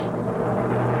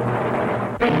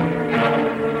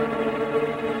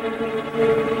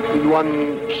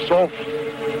one soft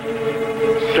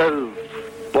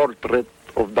self-portrait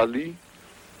of Dali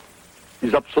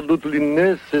is absolutely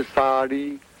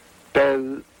necessary.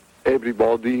 Tell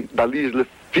everybody Dali is the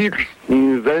first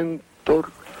inventor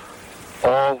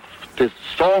of the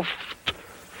soft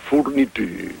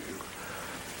furniture.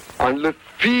 And the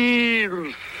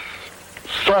first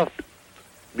soft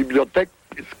bibliothèque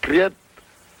is created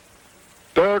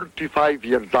 35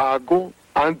 years ago,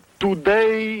 and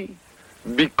today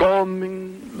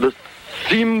becoming the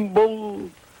symbol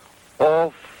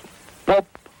of pop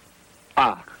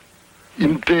art.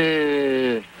 In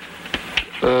the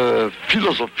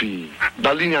philosophy,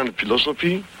 Dalinian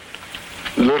philosophy,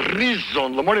 the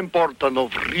reason, the more important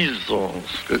of reasons,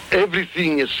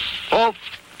 everything is soft,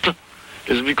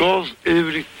 is because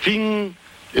everything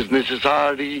is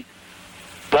necessary,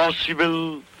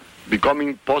 possible,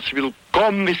 becoming possible,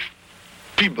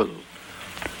 comestible.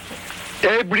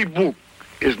 Every book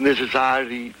is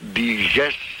necessary,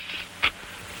 digest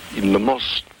in the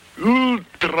most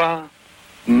ultra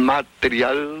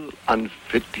material and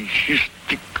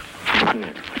fetishistic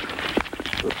manner.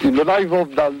 In the life of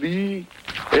Dali,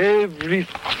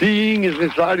 everything is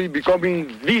necessary, becoming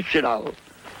visceral.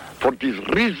 For this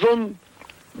reason,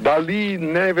 Dali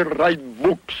never write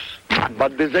books,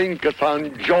 but the Saint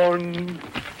Saint John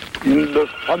in the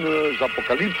famous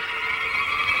Apocalypse,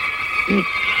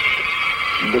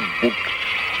 the book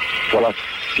for a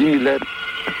similar,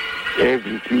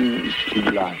 everything is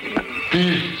similar.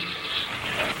 This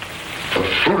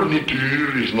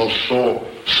furniture is not so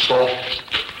soft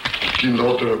in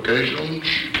other occasions,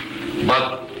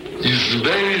 but is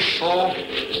very soft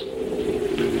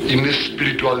in the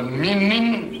spiritual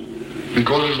meaning,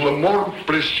 because it's the more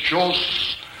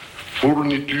precious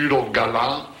furniture of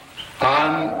Gala,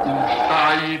 and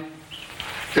inside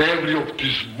every of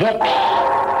these books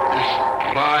is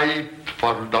right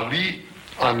for Dali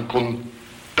and contain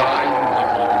the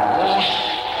most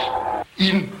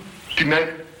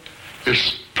intimate,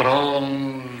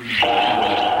 strange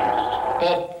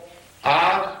pop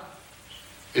art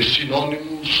is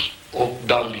synonymous of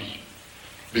Dali,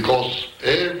 because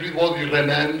everybody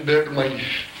remember my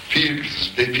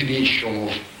first definition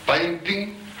of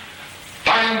painting.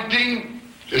 Painting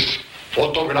is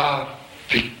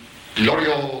photographic,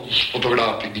 glorious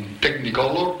photographic in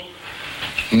Technicolor,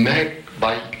 made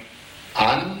by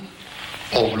an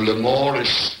of the more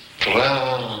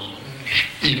strange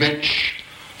image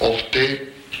of the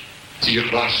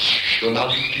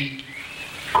irrationality,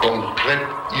 concrete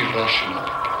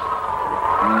irrationality.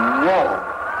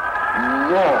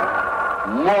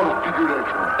 More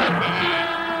figuration,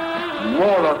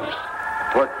 more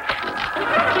abstraction,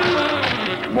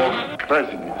 more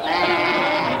craziness,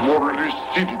 more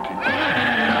lucidity,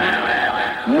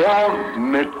 more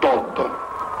method,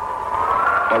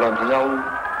 Paleontological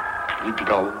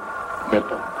critical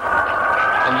method.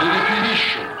 And the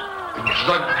definition,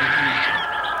 exact definition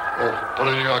of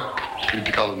Paleontological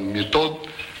critical method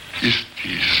is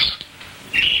this.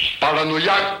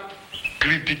 Paranoiac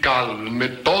critical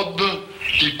method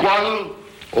equal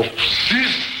of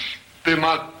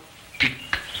systematic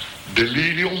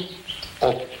delirium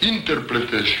of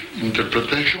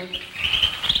interpretation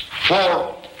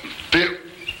for the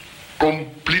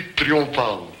complete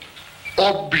triumphal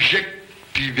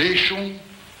objectivation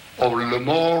of the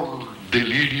more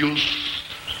delirious,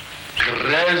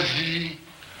 crazy,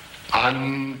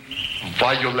 and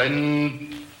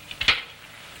violent,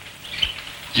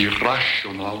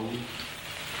 irrational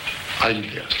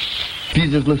ideas.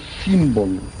 This is the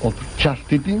symbol of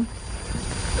chastity,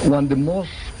 one of the most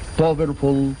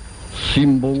powerful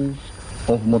symbols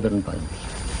of modern times.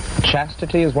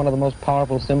 Chastity is one of the most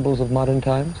powerful symbols of modern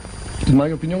times? In my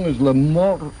opinion, is the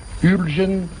more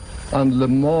urgent and the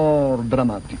more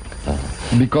dramatic.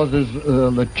 Because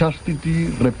the chastity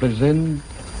represents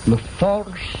the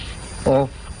force of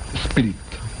spirit.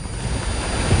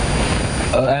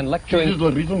 And lecturing... This is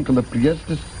the reason that the priest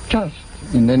is chaste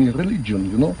in any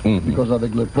religion, you know? Mm-hmm. Because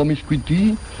avec the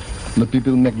promiscuity, the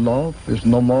people make love, is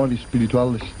no more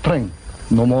spiritual strength,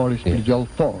 no more spiritual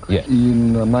force. Yes.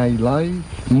 In my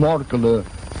life, more que le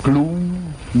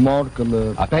plume, more que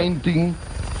le painting,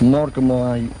 more que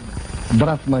my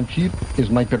draftsmanship is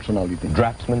my personality.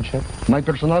 Draftsmanship? My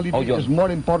personality is more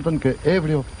important than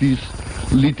every of these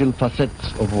little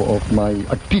facets of my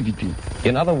activity.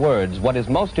 In other words, what is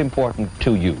most important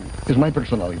to you is my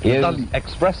personality. Is Dali.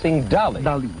 Expressing Dali.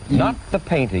 Dali. Not the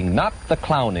painting, not the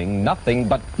clowning, nothing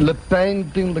but... The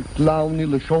painting, the clowning,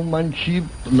 the showmanship,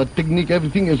 the technique,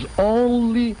 everything is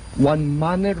only one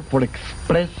manner for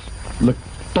express the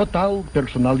total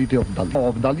personality of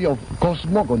Dali, of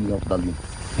cosmogony of Dali.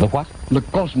 The what? The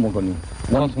cosmogony.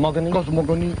 Cosmogony?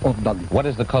 Cosmogony of Dali. What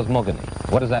is the cosmogony?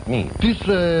 What does that mean? This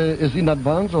is in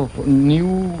advance of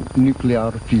new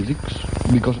nuclear physics,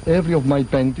 because every of my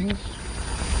paintings,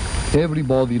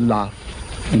 everybody laughed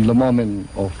in the moment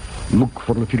of look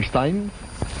for the first time,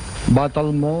 but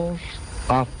almost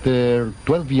after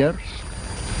 12 years,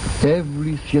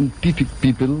 every scientific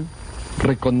people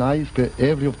recognize that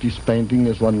every of these paintings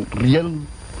is one real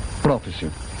prophecy.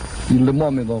 In the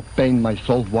moment of paint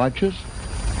myself watches,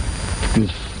 it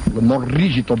is the more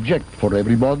rigid object for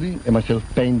everybody, and myself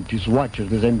paint these watches,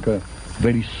 the same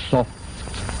very soft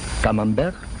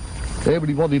camembert.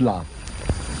 Everybody laughs.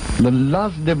 The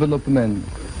last development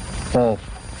of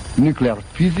nuclear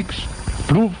physics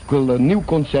proved that the new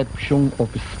conception of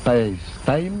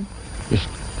space-time is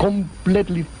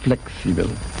completely flexible.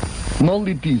 Not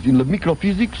only this, in the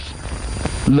microphysics,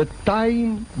 the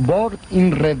time works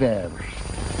in reverse.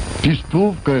 This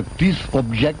proves that this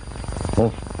object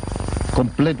of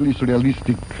completely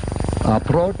surrealistic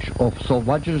approach of soft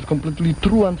watches is completely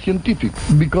true and scientific,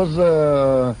 because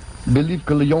believe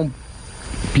that the young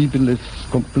people is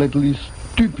completely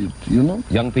stupid, you know?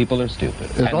 Young people are stupid.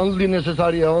 It's only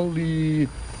necessary, only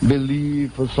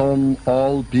believe some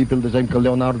old people, the same as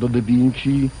Leonardo da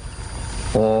Vinci,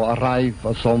 or arrive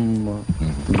at some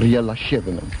real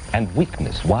achievement. And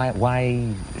weakness.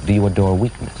 Why do you adore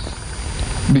weakness?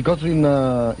 Because in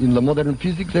the modern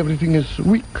physics, everything is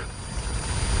weak.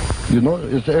 You know,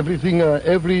 it's everything,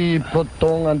 every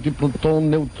proton, antiproton,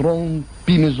 neutron,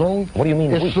 pi meson. What do you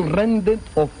mean is weak? surrendered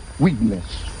of weakness,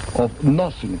 of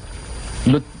nothing.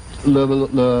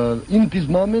 In this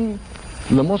moment,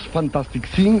 the most fantastic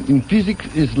thing in physics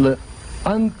is the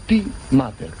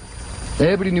antimatter.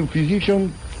 Every new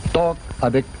physician talk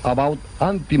about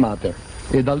antimatter.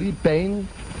 And Dali painted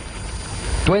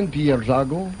 20 years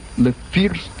ago the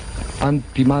first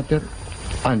antimatter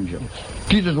angel.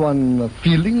 This is one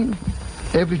feeling.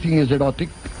 Everything is erotic,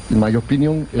 in my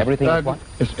opinion. Everything is what?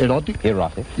 Is erotic.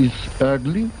 Erotic. Is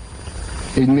ugly.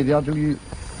 Immediately,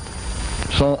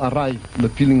 so arrive the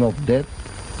feeling of death.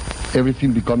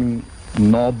 Everything becoming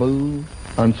noble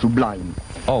and sublime.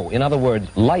 Oh, in other words,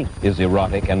 life is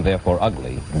erotic and therefore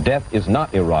ugly. Death is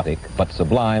not erotic, but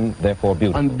sublime, therefore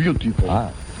beautiful. And beautiful.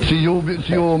 Ah. See you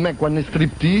make one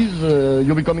striptease,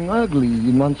 you're becoming ugly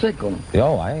in 1 second.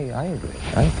 Oh, I agree.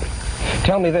 I agree.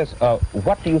 Tell me this,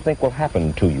 what do you think will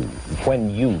happen to you when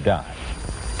you die?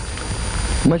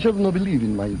 Myself no believe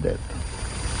in my death.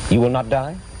 You will not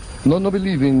die? No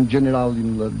believe in general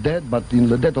in the death, but in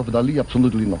the death of Dali,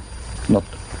 absolutely no. Not.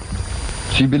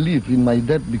 She believe in my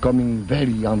death becoming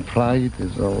very unfried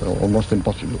is almost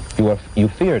impossible. You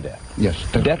fear death? Yes.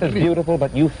 Death is beautiful,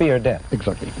 but you fear death.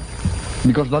 Exactly.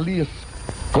 Because Dali is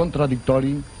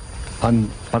contradictory and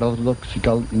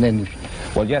paradoxical in anything.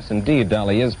 Well, yes, indeed,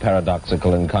 Dali is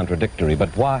paradoxical and contradictory, but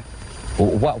why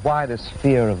this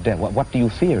fear of death? What do you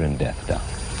fear in death, Dali?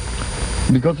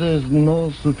 Because there's no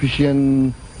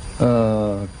sufficient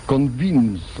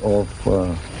convince of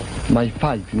my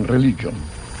fight in religion.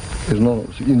 There's no,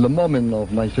 in the moment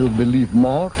of my self-belief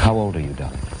more. How old are you,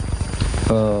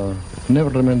 Dali? Never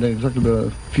remember exactly,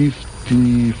 but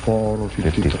 54 or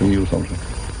 53 or something.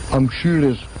 I'm sure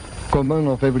it's common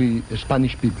of every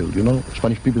Spanish people, you know.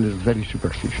 Spanish people is very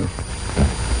superstitious.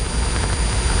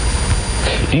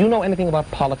 Do you know anything about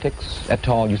politics at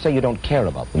all? You say you don't care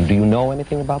about them. Do you know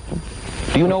anything about them?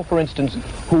 Do you know, for instance,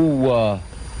 who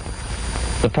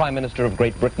the Prime Minister of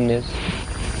Great Britain is?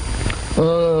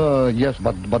 Yes,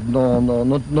 but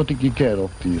not taking care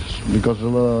of this, because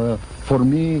for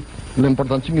me the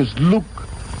important thing is look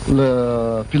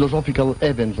the philosophical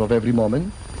events of every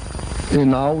moment.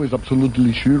 And now is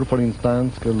absolutely sure, for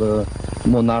instance, that the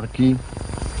monarchy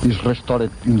is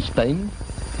restored in Spain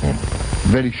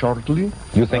very shortly.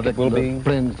 You think it will be?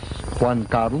 Prince Juan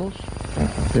Carlos,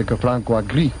 que Franco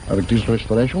agree with this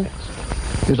restoration.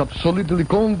 It's absolutely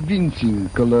convincing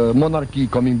that the monarchy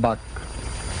coming back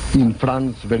in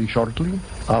France very shortly,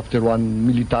 after one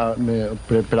military,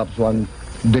 perhaps one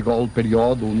de Gaulle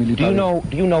period or military.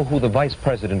 Do you know who the Vice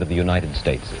President of the United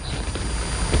States is?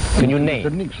 Can you name?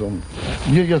 Mr. Nixon.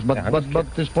 Yes, but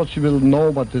it's possible,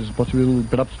 no, but it's possible,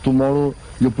 perhaps tomorrow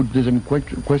you put this in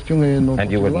question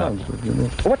and you would not. Answer, you know.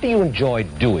 What do you enjoy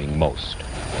doing most?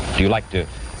 Do you like to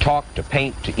talk, to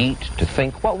paint, to eat, to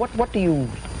think? What do you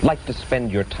like to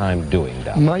spend your time doing,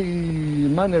 Dali? My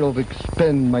manner of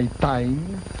spend my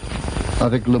time,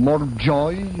 avec le more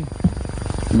joy,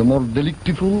 the more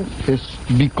delectful, is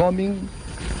becoming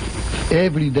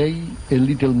every day a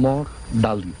little more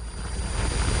Dali.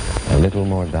 A little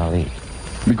more Dali.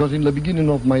 Because in the beginning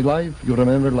of my life, you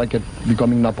remember, like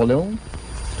becoming Napoleon,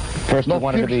 First you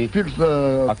wanted to be first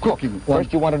a cook. cooking.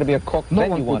 First you wanted to be a cook, No, then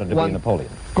one you cook, wanted to be one-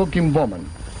 Napoleon. Cooking woman.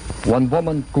 One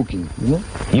woman cooking, you know?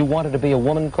 You wanted to be a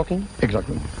woman cooking?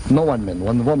 Exactly. No one man,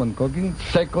 one woman cooking.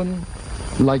 Second,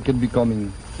 like it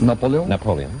becoming Napoleon.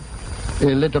 Napoleon.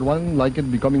 Later one, like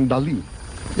it becoming Dali.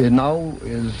 Now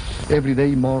is every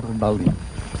day more Dali.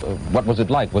 What was it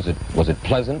like? Was it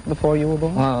pleasant before you were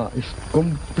born? It's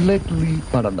completely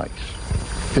paradise.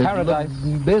 Paradise. It's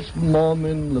the best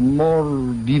moment, the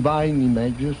more divine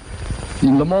images.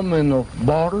 In the moment of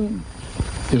born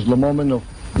is the moment of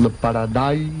the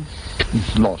paradise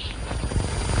is lost.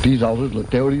 This is always the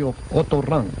theory of Otto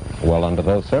Rank. Well, under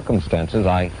those circumstances,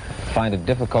 I find it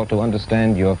difficult to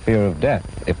understand your fear of death.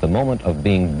 If the moment of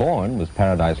being born was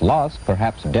paradise lost,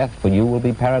 perhaps death for you will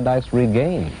be paradise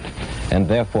regained. And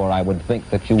therefore, I would think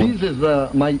that you would... This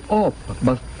is my hope,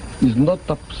 but is not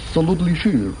absolutely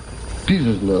sure. This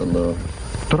is the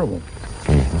trouble.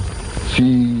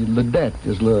 See, the death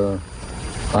is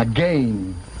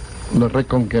again the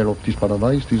reconquer of this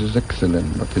paradise. This is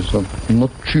excellent, but it's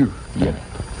not sure yet.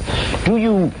 Do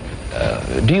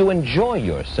you enjoy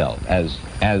yourself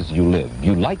as you live?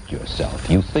 You like yourself?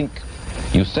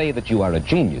 You say that you are a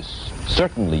genius.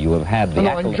 Certainly you have had the I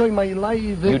accolade. enjoy my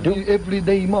life You do? every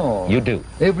day more. You do?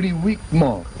 Every week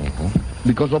more.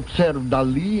 Because observe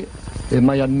Dali,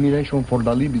 my admiration for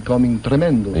Dali becoming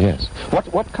tremendous. Yes.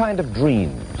 What kind of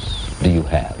dreams do you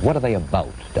have? What are they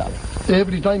about, Dali?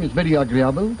 Every time it's very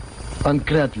agreeable and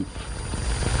creative.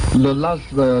 The last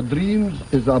dreams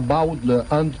is about the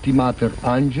antimatter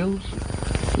angels.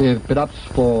 Perhaps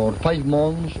for 5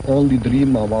 months only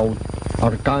dream about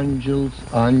archangels,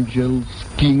 angels,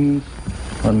 kings,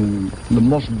 and the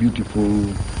most beautiful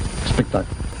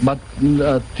spectacle. But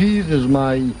this is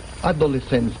my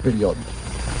adolescence period.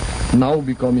 Now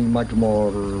becoming much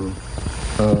more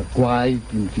quiet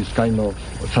in this kind of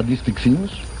sadistic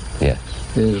scenes. Yes.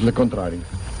 Is the contrary.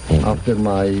 After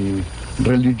my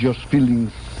religious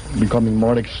feelings becoming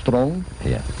more strong,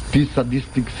 Yes. these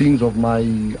sadistic scenes of my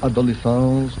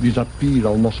adolescence disappear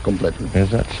almost completely. Is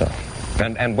that so?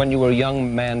 And when you were a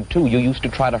young man, too, you used to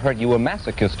try to hurt. You were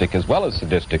masochistic as well as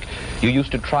sadistic. You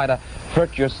used to try to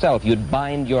hurt yourself. You'd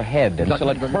bind your head until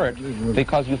it hurt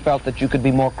because you felt that you could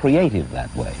be more creative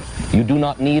that way. You do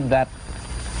not need that.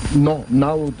 No,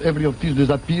 now every of these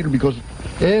disappear because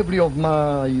every of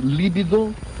my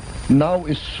libido now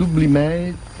is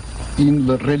sublimated in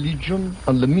the religion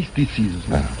and the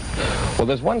mysticism. Well,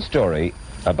 there's one story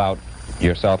about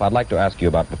yourself I'd like to ask you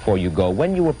about before you go.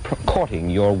 When you were courting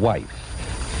your wife,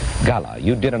 Gala,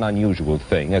 you did an unusual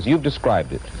thing. As you've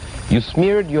described it, you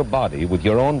smeared your body with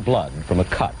your own blood from a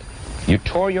cut. You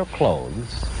tore your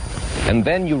clothes, and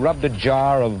then you rubbed a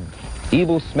jar of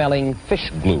evil-smelling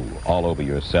fish glue all over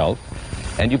yourself,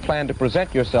 and you planned to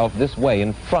present yourself this way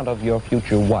in front of your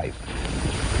future wife.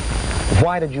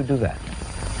 Why did you do that?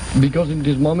 Because in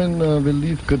this moment, I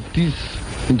believe that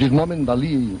in this moment,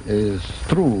 Dali is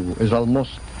true, is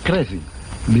almost crazy.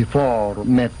 Before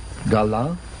met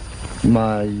Gala,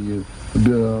 my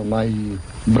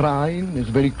brain is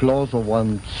very close of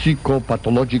one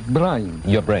psychopathologic brain.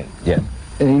 Your brain, yes.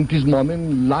 And in this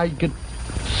moment, like it,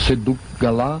 seduce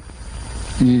Gala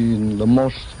in the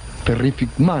most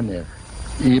terrific manner.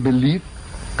 He believe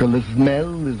that the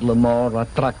smell is the more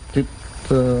attractive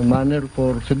manner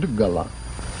for seduce Gala.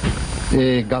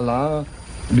 Gala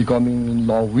becoming in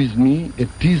love with me, it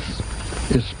is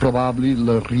probably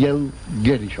the real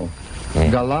Gerishon.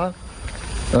 Gala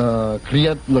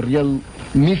create the real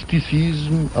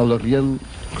mysticism or the real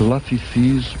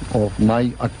classicism of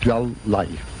my actual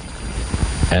life.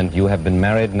 And you have been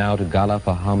married now to Gala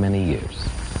for how many years?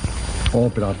 Oh,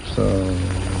 perhaps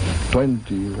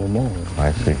 20 or more.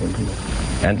 I see.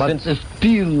 And but since...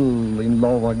 still in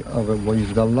love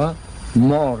with Gala,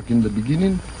 more in the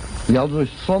beginning. There also is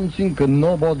something that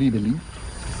nobody believes.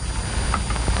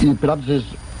 Perhaps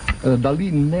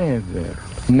Dali never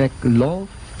make love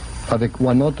avec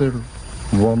one other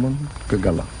woman que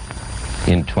Gala.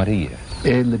 In 20 years?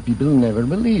 And the people never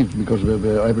believe because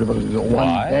everybody says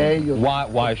one day.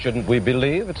 Why shouldn't we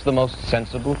believe? It's the most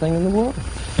sensible thing in the world.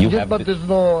 Yes, but there's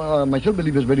no. Myself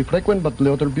believe is very frequent, but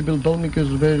the other people told me it's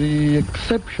very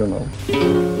exceptional.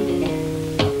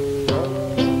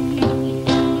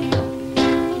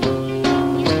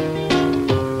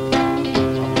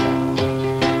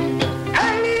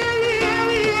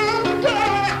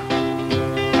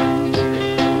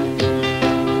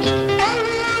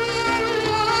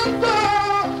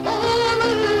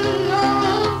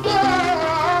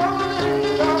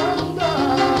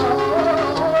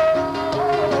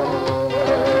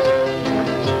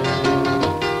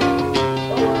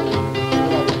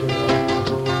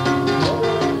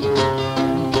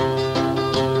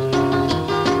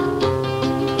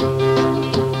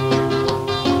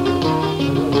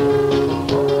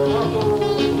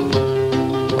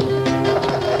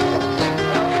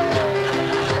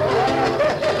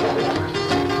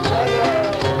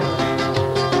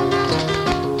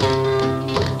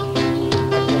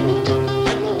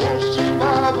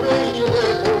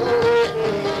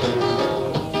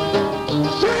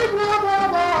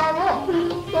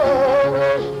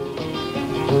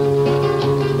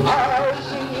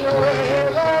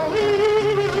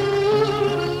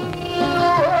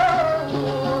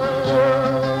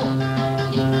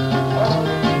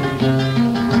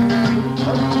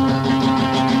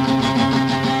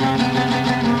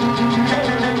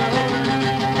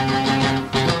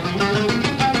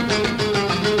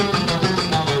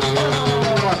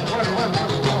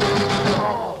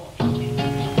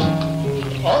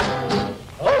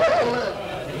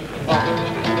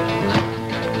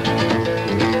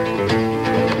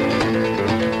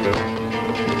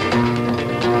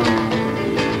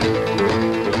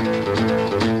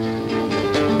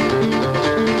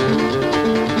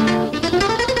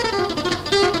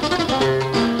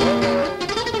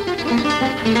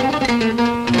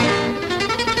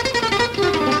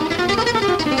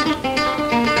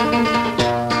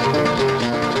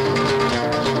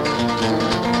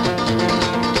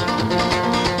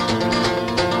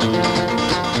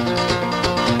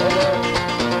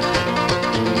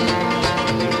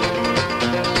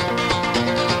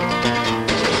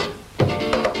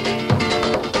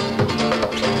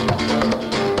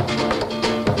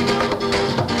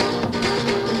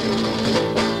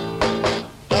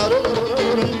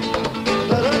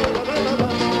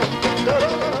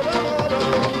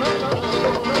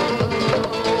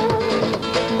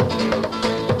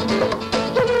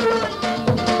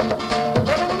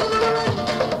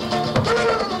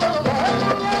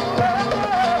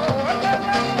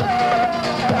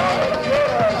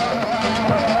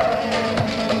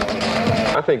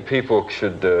 think people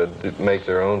should make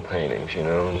their own paintings, you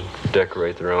know, and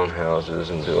decorate their own houses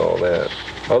and do all that.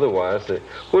 Otherwise,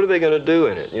 what are they going to do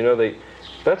in it? You know,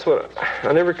 that's what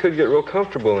I never could get real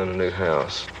comfortable in a new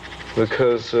house,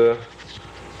 because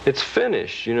it's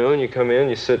finished, you know, and you come in,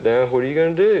 you sit down, what are you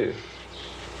going to do?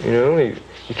 You know,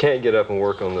 you can't get up and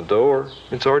work on the door.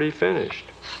 It's already finished.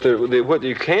 What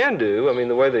you can do, I mean,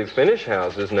 the way they finish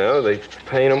houses now, they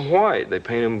paint them white. They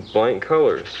paint them blank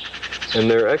colors. And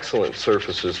they're excellent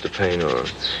surfaces to paint on.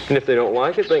 And if they don't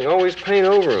like it, they can always paint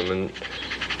over them.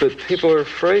 But people are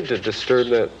afraid to disturb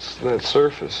that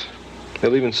surface.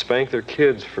 They'll even spank their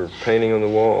kids for painting on the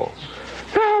wall.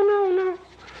 No.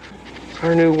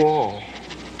 Our new wall.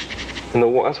 And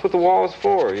that's what the wall is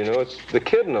for, you know. The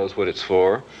kid knows what it's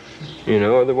for, you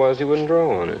know, otherwise he wouldn't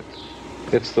draw on it.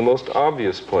 It's the most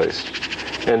obvious place.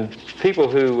 And people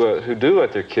who do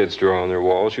let their kids draw on their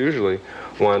walls usually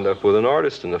wind up with an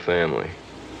artist in the family,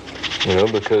 you know,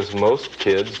 because most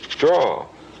kids draw.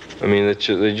 I mean, they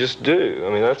just do. I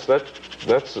mean,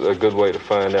 that's a good way to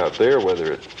find out there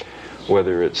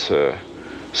whether it's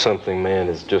something man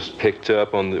has just picked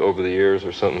up over the years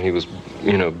or something he was,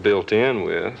 you know, built in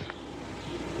with.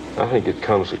 I think it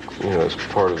comes, you know, as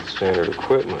part of the standard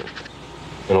equipment.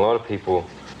 And a lot of people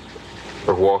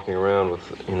are walking around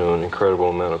with, you know, an incredible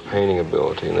amount of painting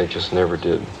ability, and they just never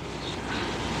did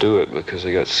do it because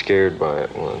they got scared by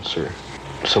it once, or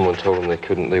someone told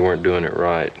them they weren't doing it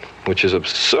right, which is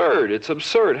absurd. It's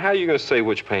absurd. How are you going to say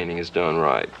which painting is done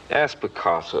right? Ask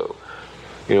Picasso.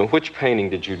 You know, which painting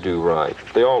did you do right?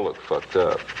 They all look fucked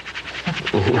up.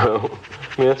 You know?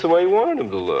 I mean, that's the way he wanted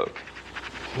them to look.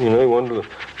 You know, he wanted them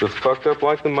to fucked up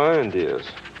like the mind is.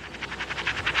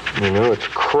 You know, it's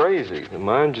crazy. The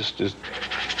mind just is...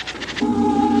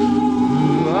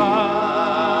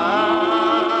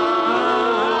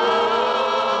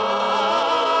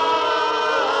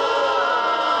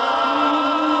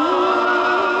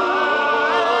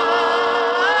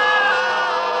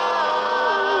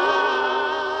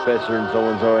 Professor and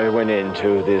so-and-so went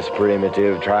into this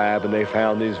primitive tribe, and they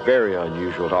found these very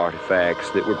unusual artifacts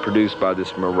that were produced by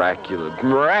this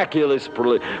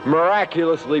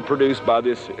miraculously produced by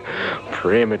this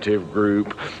primitive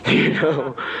group. You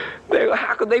know,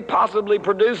 how could they possibly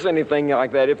produce anything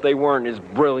like that if they weren't as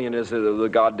brilliant as the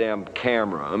goddamn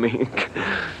camera? I mean,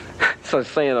 it's like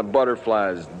saying a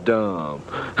butterfly is dumb.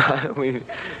 I mean,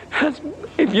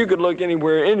 if you could look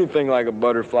anywhere, anything like a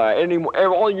butterfly,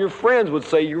 all your friends would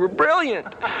say you were brilliant,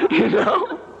 you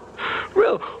know?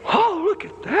 Oh, look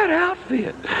at that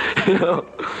outfit. You know,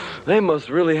 they must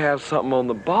really have something on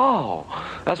the ball.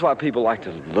 That's why people like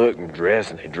to look and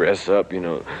dress, and they dress up, you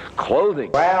know,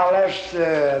 clothing. Well,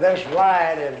 this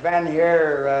light has been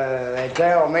here, they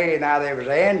tell me now, there was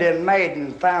an Indian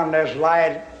maiden found this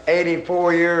light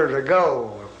 84 years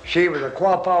ago. She was a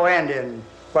Quapaw Indian,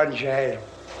 wasn't she, Hazel?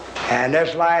 And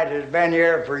this light has been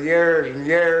here for years and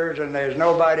years, and there's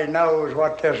nobody knows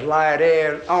what this light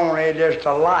is, only just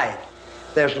a light.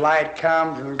 This light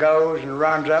comes and goes and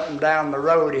runs up and down the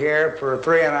road here for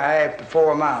 3.5 to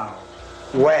 4 miles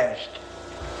west.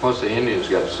 What's the Indians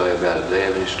got to say about it? Do they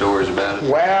have any stories about it?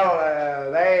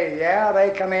 Well,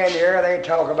 they come in here, they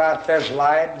talk about this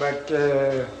light, but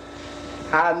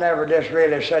I never just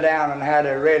really sat down and had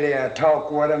a really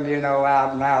talk with them, you know,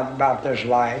 out and out about this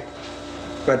light.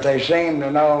 But they seem to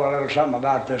know a little something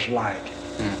about this light.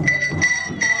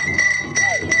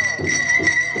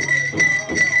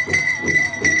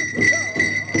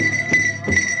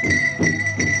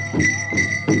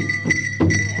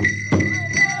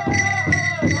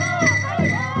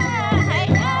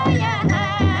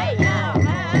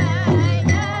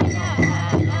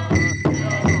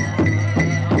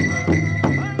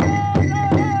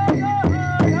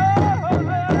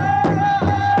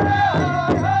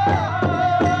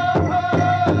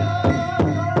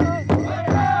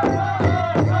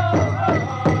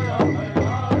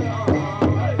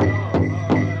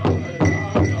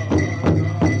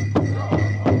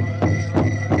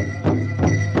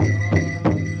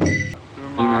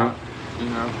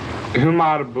 Who am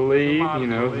I to believe, you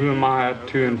know, who am I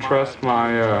to entrust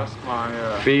my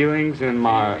feelings and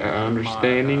my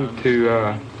understanding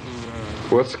to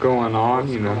what's going on,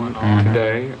 you know,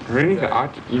 today, or anything,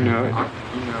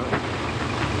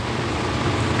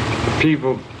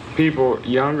 people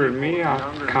younger than me, I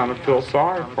kind of feel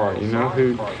sorry for, you know,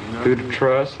 who to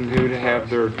trust and who to have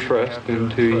their trust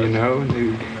into, you know, and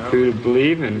who to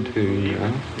believe into, you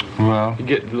know. Well, you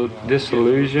get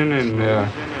disillusioned and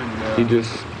you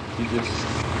just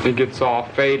it gets all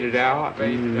faded out,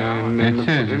 and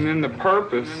then the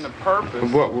purpose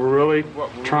of what we're really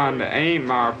trying to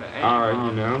aim our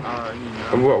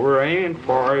of what we're aiming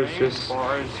for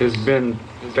has been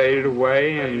faded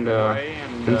away, and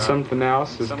something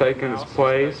else has taken its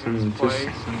place, and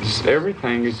just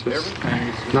everything is just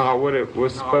not what it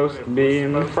was supposed to be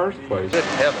in the first place. Good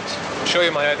heavens. Show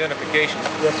you my identification.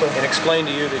 Yes, sir. And explain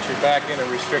to you that you're back in a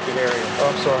restricted area. Oh,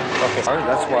 I'm sorry. Okay.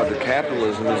 That's why the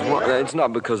capitalism is, it's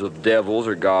not because of devils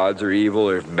or gods or evil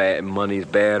or if money's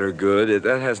bad or good.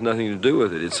 That has nothing to do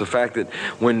with it. It's the fact that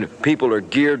when people are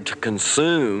geared to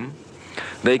consume,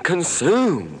 they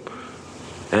consume.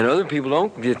 And other people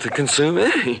don't get to consume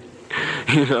any,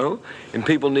 And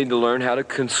people need to learn how to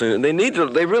consume. They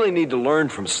really need to learn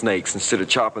from snakes instead of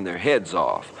chopping their heads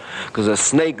off. Because a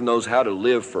snake knows how to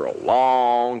live for a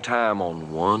long time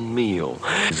on one meal.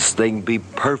 They can be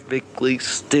perfectly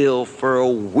still for a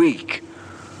week.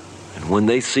 And when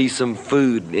they see some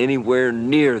food anywhere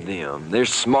near them, they're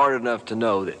smart enough to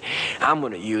know that I'm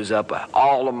going to use up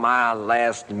all of my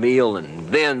last meal and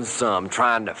then some,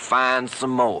 trying to find some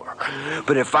more.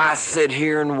 But if I sit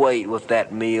here and wait with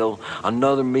that meal,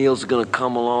 another meal's going to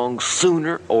come along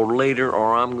sooner or later,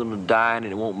 or I'm going to die and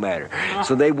it won't matter.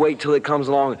 So they wait till it comes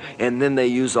along, and then they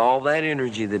use all that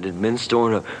energy that had been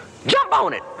stored up. Jump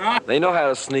on it! They know how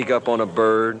to sneak up on a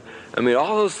bird. I mean,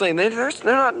 all those things, they're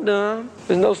not dumb.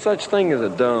 There's no such thing as a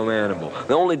dumb animal.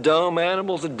 The only dumb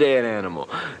animal is a dead animal.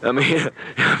 I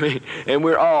mean, and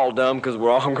we're all dumb because we're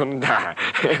all going to die.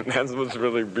 And that's what's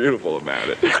really beautiful about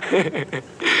it.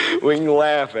 We can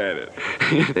laugh at it.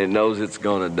 It knows it's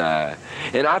going to die.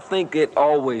 And I think it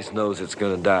always knows it's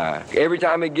going to die. Every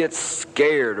time it gets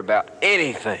scared about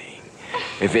anything,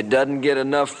 if it doesn't get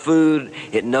enough food,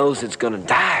 it knows it's going to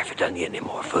die if it doesn't get any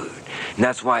more food. And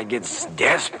that's why it gets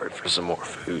desperate for some more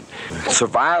food.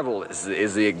 Survival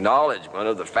is the acknowledgement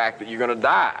of the fact that you're going to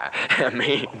die. I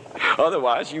mean,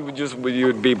 otherwise you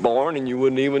would be born and you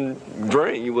wouldn't even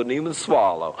drink, you wouldn't even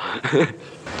swallow.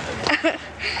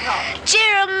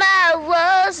 Jeremiah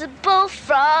was a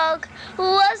bullfrog,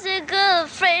 was a good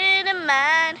friend of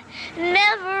mine.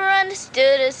 Never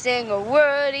understood a single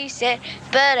word he said,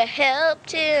 but I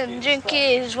helped him drink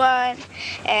his wine.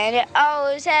 And he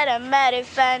always had a mighty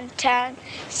fine time,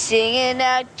 singing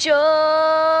out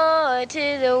joy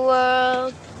to the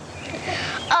world.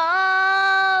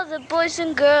 All the boys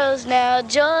and girls now,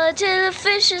 joy to the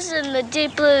fishes in the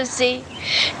deep blue sea,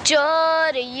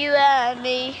 joy to you and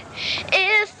me.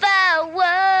 If I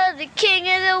were the king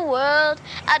of the world,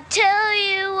 I'd tell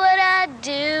you what I'd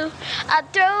do.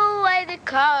 I'd throw away the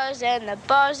cars and the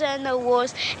bars and the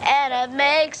wars, and I'd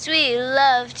make sweet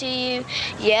love to you.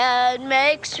 Yeah, I'd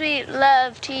make sweet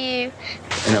love to you.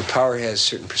 Power has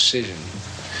certain precision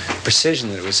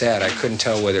that it was at. I couldn't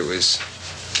tell whether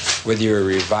you're a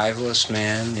revivalist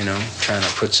man, trying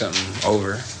to put something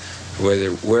over,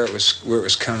 where it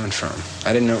was coming from.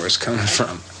 I didn't know where it was coming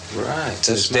from. Right.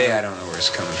 To this day, I don't know where it's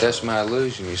coming from. That's my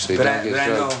illusion, you see. But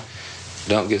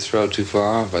Don't get thrown too far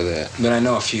off by that. But I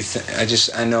know a few things.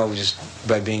 I know just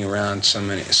by being around so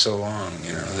long,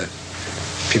 that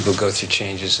people go through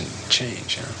changes and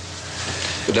change,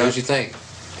 But don't you think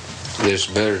it's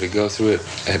better to go through it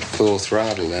at full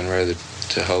throttle than rather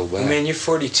to hold back? I mean, you're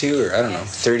 42 or,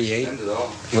 38,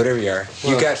 whatever you are.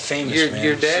 Well, you got famous, man.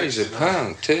 Your daddy's a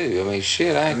punk, too. I mean,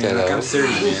 shit, I ain't that old. I'm 30,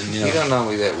 man. You don't know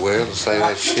me that well to say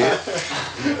that shit.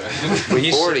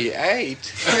 48?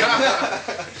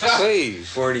 Please.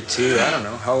 42, I don't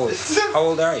know. How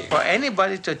old are you? For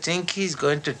anybody to think he's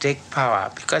going to take power,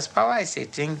 because power is a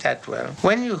thing that,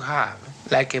 when you have,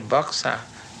 like a boxer,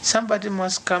 somebody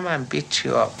must come and beat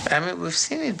you up. I mean, we've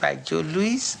seen it by Joe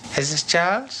Louis, S.S.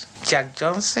 Charles, Jack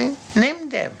Johnson, name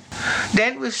them.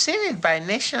 Then we've seen it by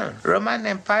nation. Roman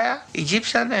Empire,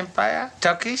 Egyptian Empire,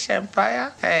 Turkish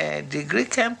Empire, the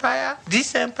Greek Empire,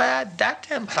 this empire, that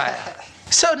empire.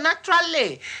 So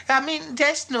naturally, I mean,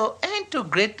 there's no end to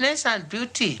greatness and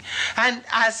beauty. And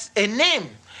as a name,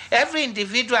 every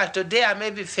individual today I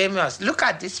may be famous. Look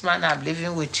at this man I'm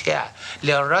living with here,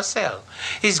 Leon Russell.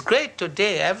 He's great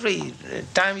today. Every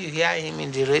time you hear him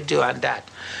in the radio and that.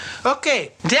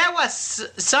 Okay, there was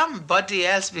somebody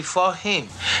else before him,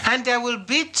 and there will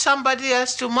be somebody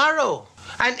else tomorrow.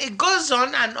 And it goes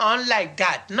on and on like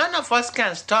that. None of us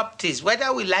can stop this,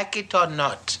 whether we like it or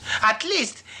not. At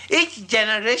least each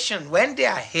generation, when they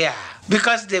are here,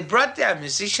 Because they brought their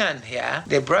musician here,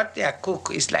 they brought their cook.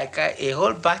 It's like a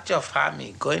whole batch of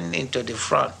army going into the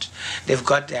front. They've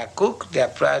got their cook, their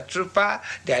trooper,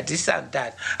 their this and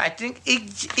that. I think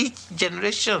each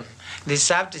generation, they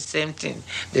serve the same thing.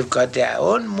 They've got their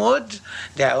own mode,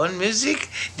 their own music,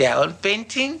 their own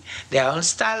painting, their own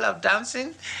style of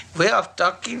dancing, way of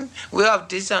talking, way of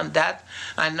this and that,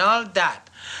 and all that.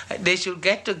 They should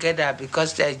get together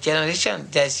because there's generation,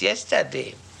 there's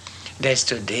yesterday, there's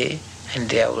today, and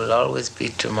there will always be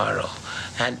tomorrow.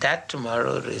 And that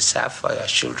tomorrow is reserved for your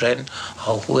children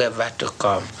or whoever to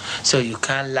come. So you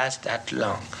can't last that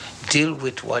long. Deal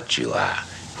with what you are,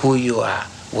 who you are,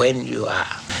 when you are.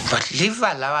 But leave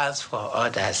allowance for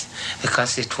others,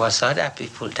 because it was other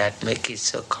people that make it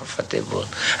so comfortable.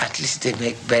 At least they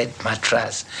make bed,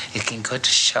 mattress. You can go to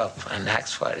shop and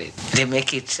ask for it. They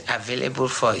make it available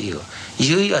for you.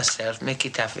 You yourself make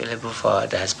it available for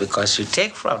others, because you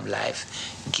take from life,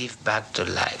 give back to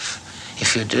life.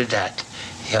 If you do that,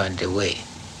 you're on the way.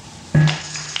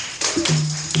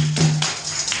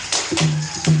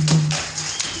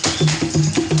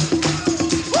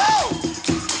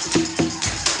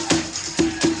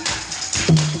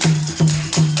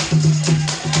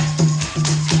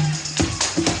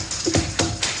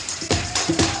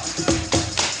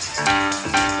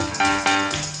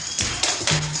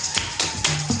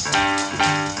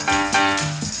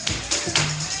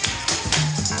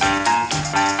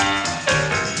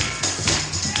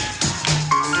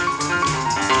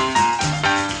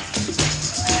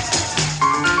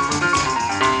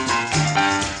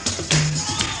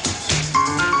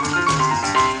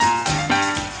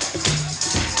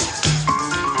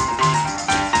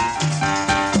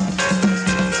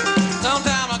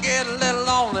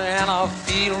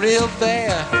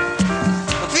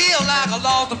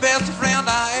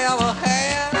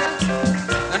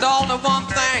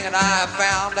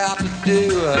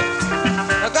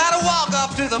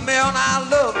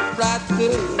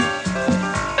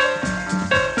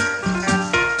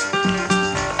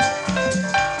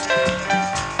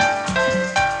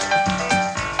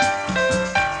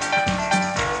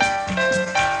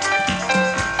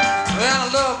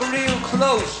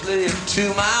 To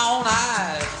my own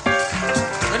eyes.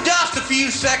 In just a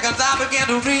few seconds I began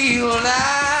to realize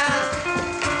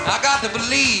I got to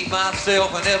believe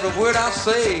myself in every word I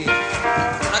say.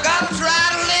 I got to try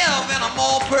to live in a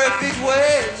more perfect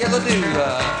way. Yes, I do.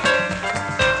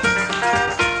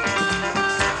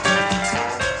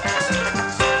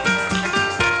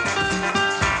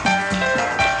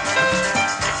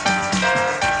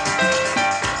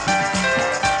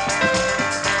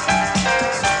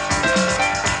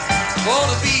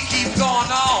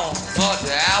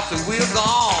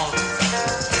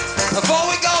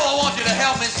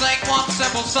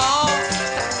 Simple song.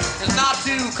 It's not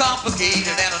too complicated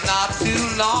and it's not too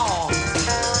long.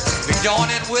 If you join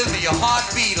in with me, your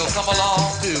heartbeat will come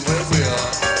along too. It will.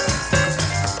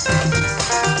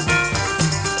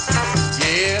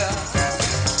 Yeah.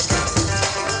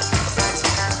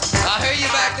 I hear you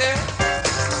back there.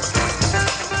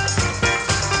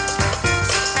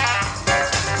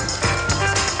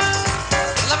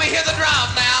 Let me hear the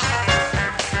drum now.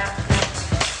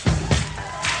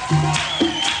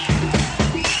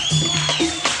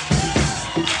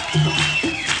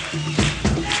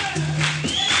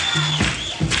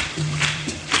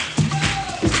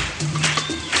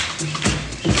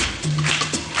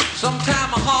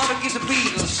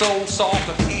 So soft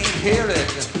I can't hear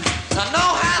it. I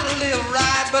know how to live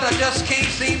right, but I just can't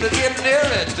seem to get near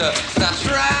it. That's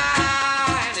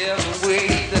right, every way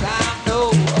that I know.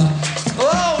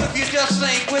 Oh, if you just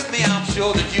sing with me, I'm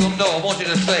sure that you'll know. I want you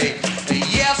to say,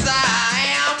 yes I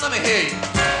am. Let me hear you.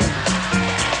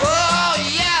 Oh,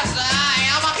 yes I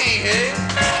am. I can't hear you.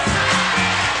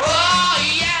 Oh,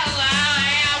 yes I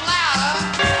am. Louder.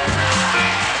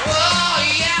 Oh,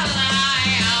 yes I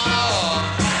am. Oh.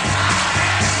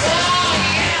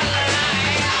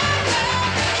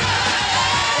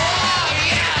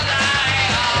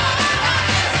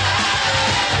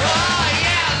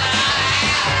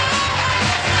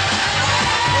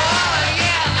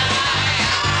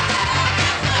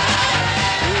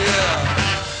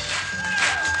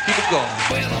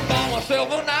 Well, I found myself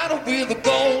a night with a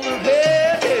golden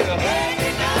head. Well,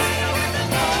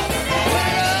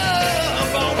 I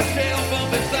found myself from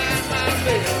beside my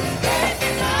bed.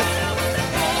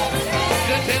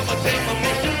 Just tell me,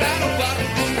 Mr. Battle, what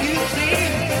do you see?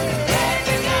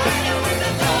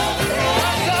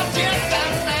 Some just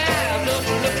got an eye,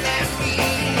 looking at me.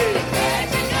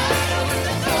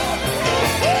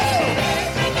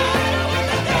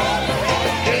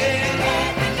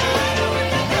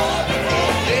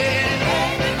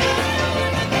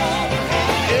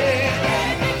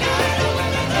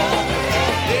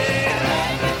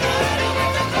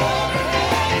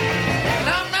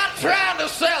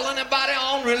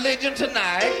 on religion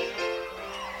tonight.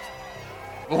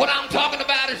 But what I'm talking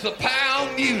about is the power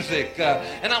of music,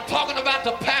 and I'm talking about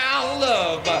the power of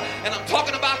love, and I'm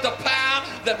talking about the power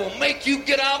that will make you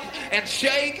get up and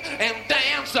shake and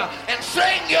dance and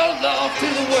sing your love to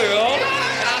the world.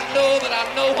 And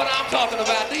I know what I'm talking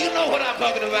about. Do you know what I'm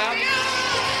talking about?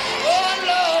 Oh,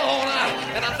 Lord,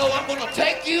 and I know I'm going to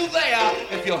take you there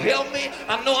if you'll help me.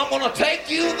 I know I'm going to take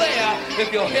you there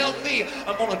if you'll help me.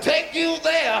 I'm going to take you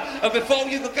there before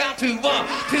you can count to 1,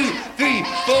 2, 3,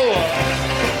 4.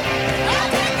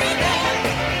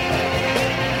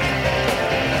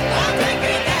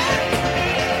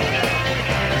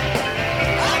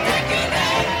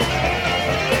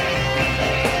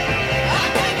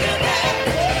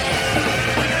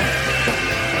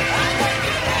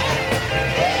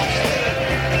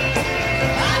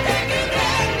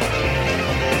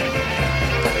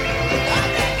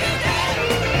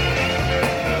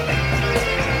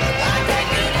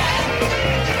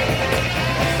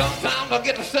 I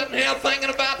get to sitting here thinking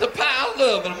about the power of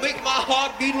love, and it makes my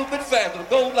heart beat a little bit faster. It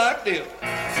goes like this.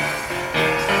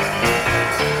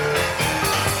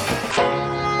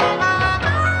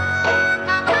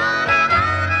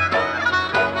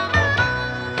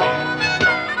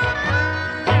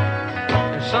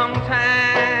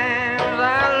 Sometimes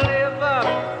I live up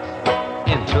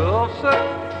in Tulsa.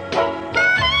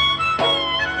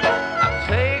 I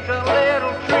take a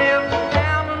little trip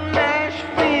down to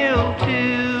Nashville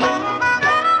too.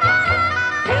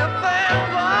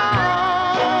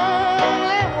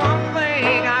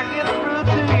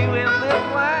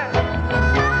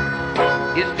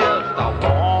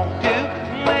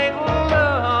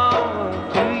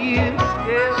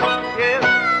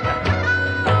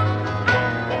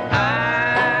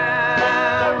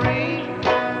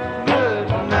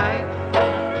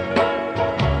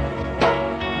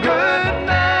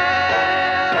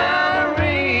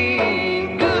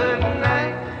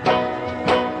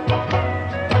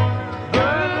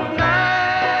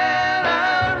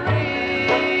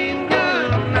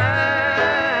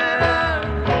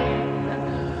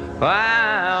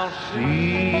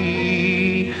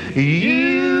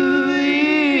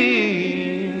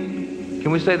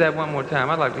 Can we say that one more time?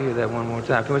 I'd like to hear that one more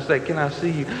time. Can we say, can I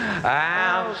see you?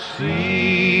 I'll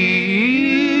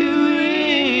see you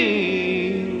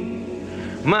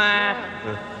in my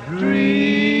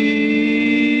dream.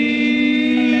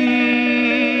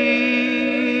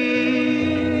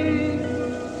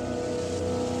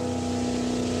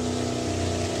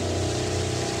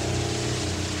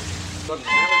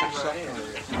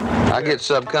 I get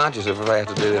subconscious if I have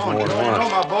to do this more than once. You know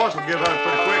my boss will give out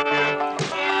pretty quick, yeah.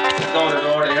 Thought it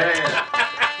already had.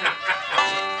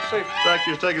 Like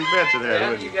you're taking bets at that,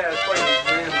 wouldn't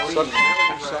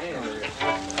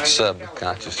you?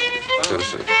 Subconscious.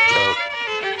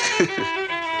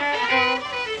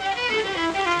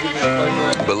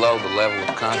 Below the level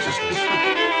of consciousness.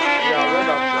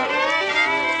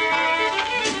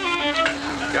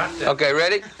 Okay,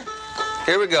 ready?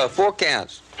 Here we go. 4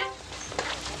 counts.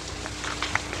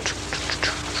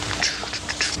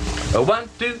 1,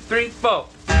 2, 3, 4.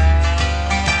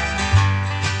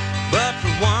 But for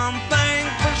one thing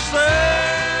for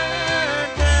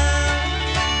certain,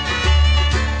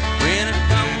 when it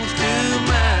comes to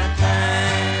my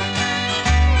time,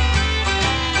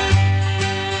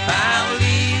 I'll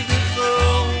leave this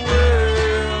old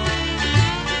world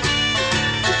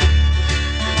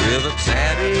with a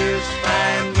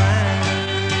satisfied mind.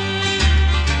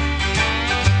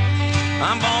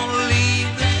 I'm gonna leave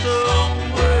this old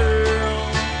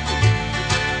world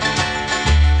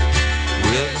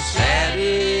with a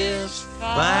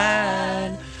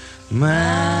satisfied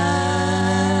mind.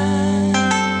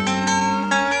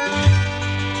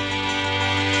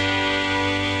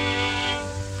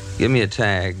 Give me a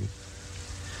tag.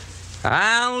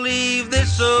 I'll leave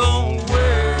this old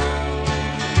world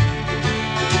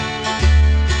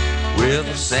with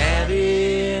a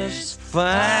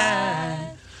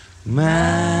satisfied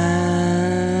mind.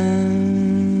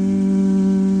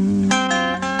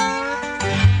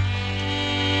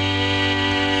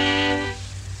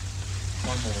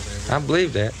 I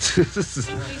believe that.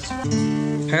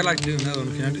 I'd like to do another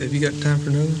one. Have you got time for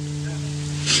another one?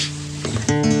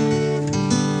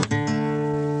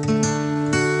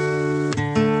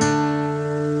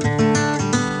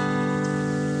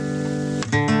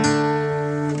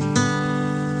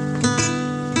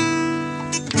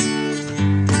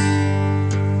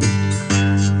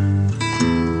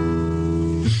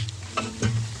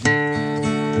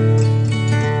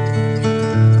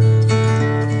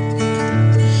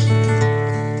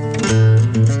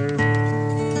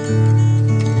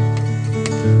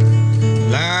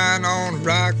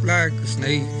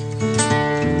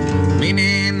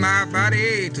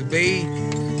 baby.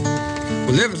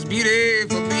 Well, if it's beauty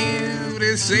for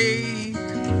beauty's sake,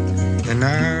 then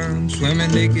I'm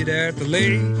swimming naked at the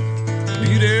lake.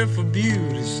 Beauty for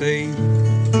beauty's sake.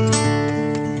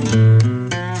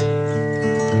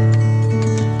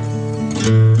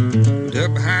 But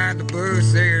up behind the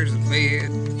bush there's a bed.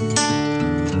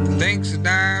 Thinks that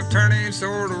I'm turning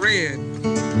sort of red.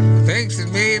 Thinks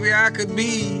that maybe I could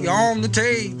be on the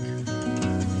take,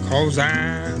 'cause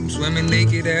I'm swimming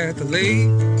naked at the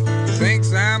lake.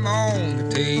 Thinks I'm on the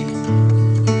take.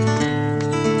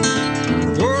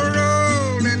 Oh,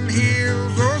 rolling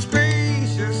hills, oh,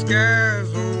 spacious skies,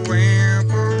 oh,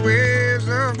 ample waves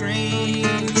of green.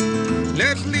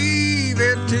 Let's leave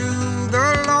it to the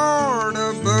Lord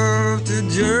above to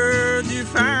judge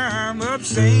if I'm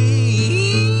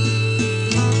obscene.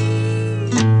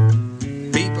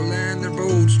 People and their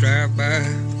boats drive by.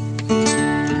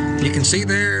 You can see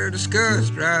their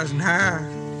disgust rising high.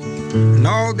 And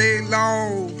all day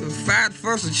long the fight,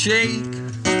 fuss, and shake,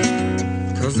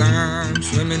 'cause I'm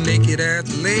swimming naked at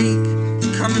the lake,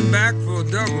 coming back for a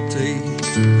double take.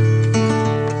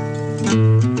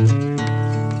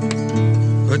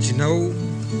 But you know,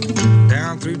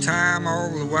 down through time all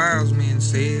the wise men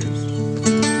says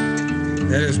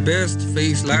that it's best to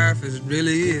face life as it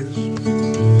really is.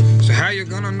 So how you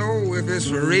gonna know if it's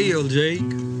for real, Jake?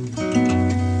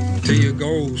 Till you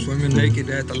go swimming naked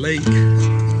at the lake.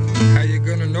 How you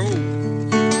gonna know?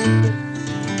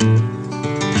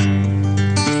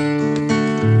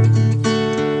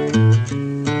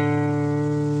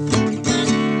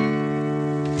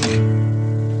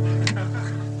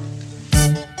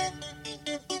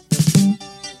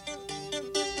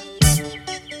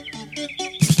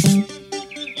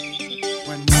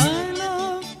 When my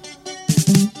love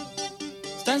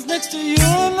stands next to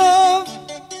your love,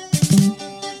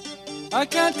 I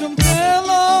can't compare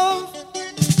love.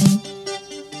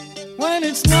 When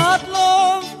it's not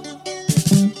love,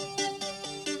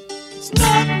 it's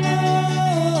not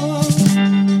love,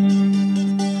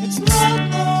 it's not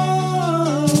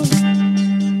love.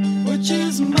 Which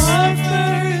is my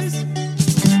face,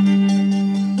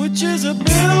 which is a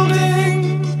building,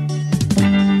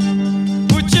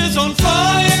 which is on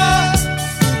fire,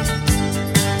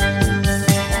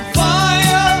 on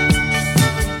fire.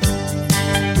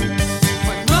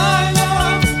 When my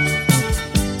love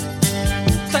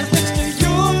stands next to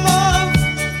your love,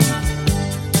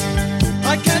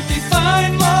 I can't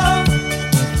define love.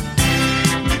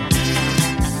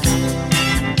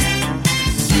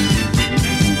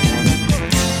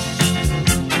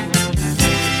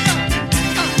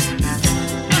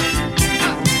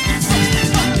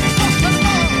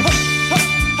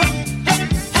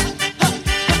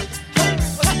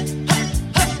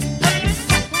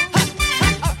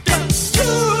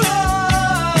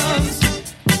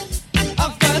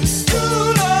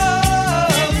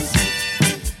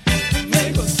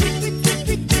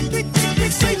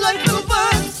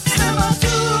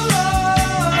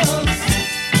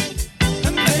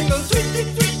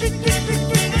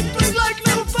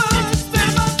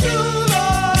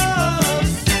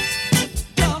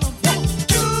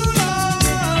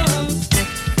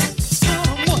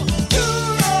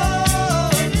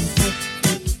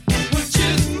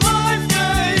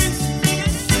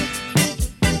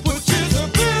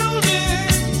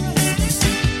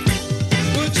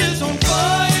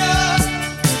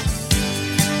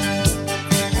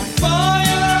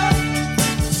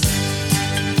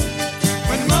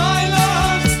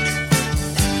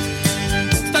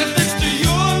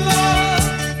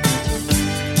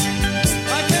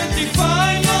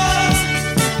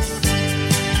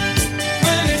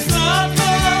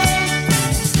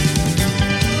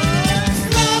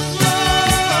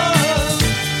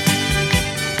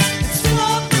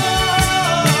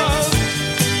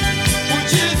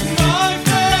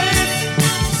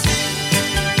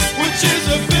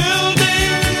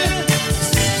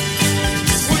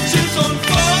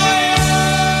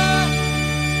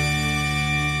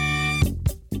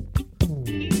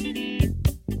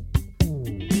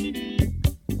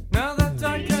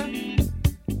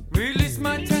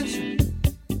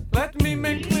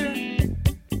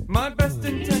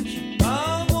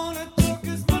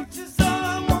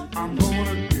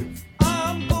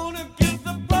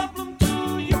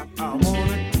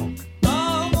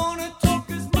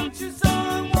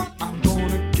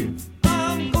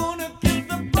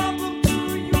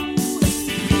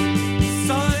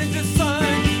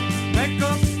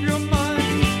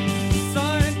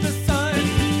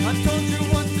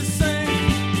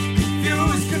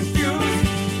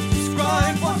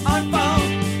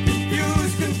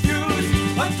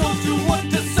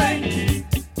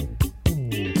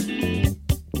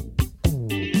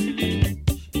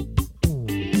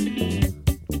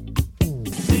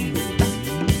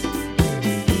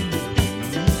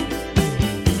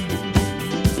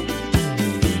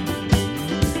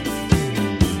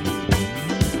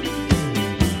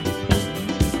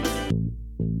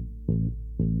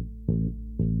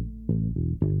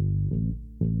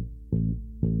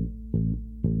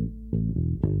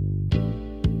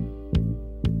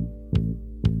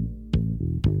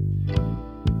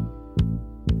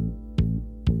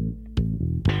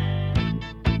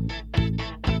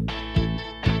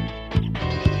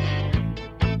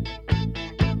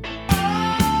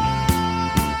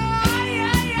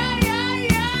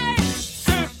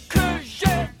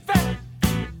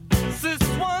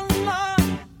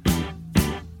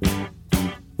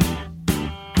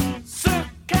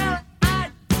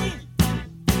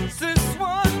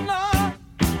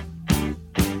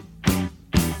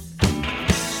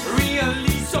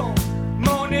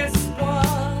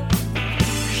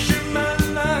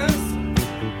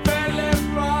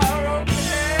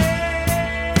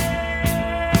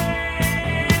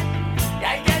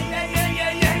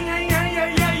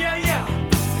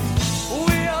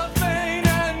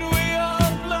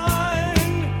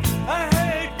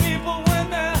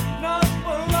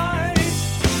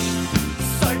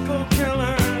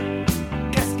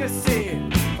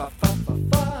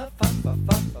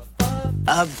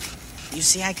 You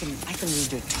see, I can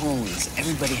read your tones.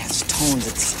 Everybody has tones.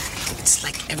 It's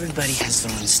like everybody has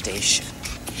their own station.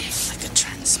 Like a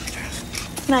transmitter.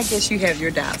 And I guess you have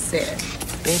your dial set.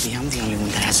 Baby, I'm the only one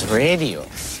that has a radio.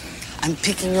 I'm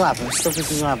picking you up. I'm still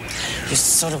picking you up. You're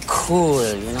sort of cool,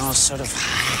 you know, sort of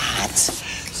hot.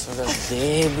 Sort of,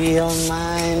 baby, your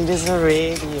mind is a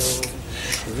radio.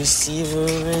 The receiver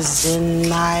is in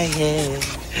my head.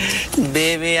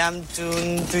 Baby, I'm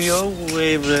tuned to your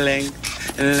wavelength.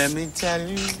 And let me tell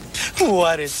you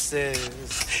what it says.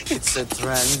 It's a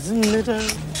transmitter.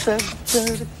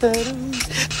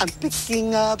 I'm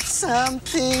picking up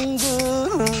something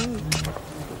good.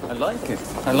 I like it.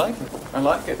 I like it. I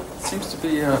like it. It seems to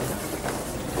be a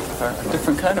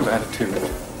different kind of attitude.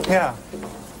 Yeah.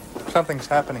 Something's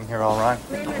happening here, all right.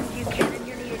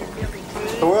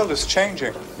 The world is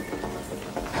changing.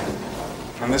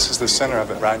 And this is the center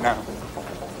of it right now.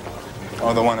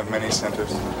 Or the one of many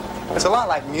centers. It's a lot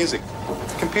like music.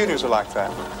 Computers are like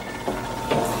that.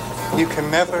 You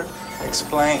can never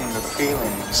explain the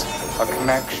feelings or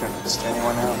connections to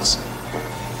anyone else.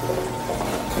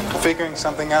 Figuring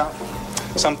something out,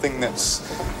 something that's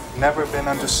never been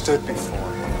understood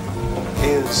before,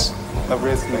 is a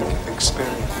rhythmic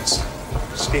experience.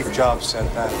 Steve Jobs said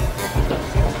that.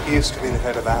 He used to be the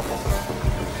head of Apple.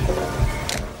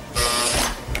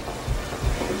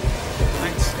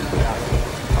 Thanks.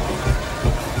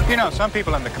 You know, some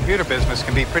people in the computer business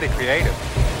can be pretty creative.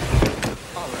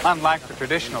 Unlike the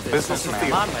traditional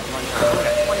businessman.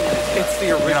 It's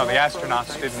the original. You know, the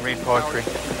astronauts didn't read poetry.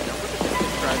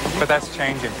 But that's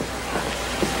changing.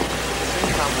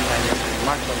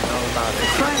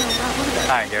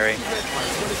 Hi, Gary.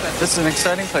 This is an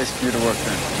exciting place for you to work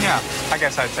in. Yeah, I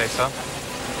guess I'd say so.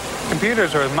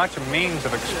 Computers are as much a means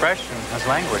of expression as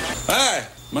language. Hi,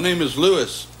 my name is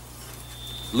Louis.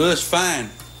 Louis Fine.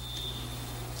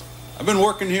 I've been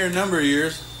working here a number of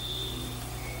years.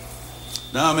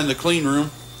 Now I'm in the clean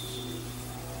room.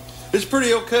 It's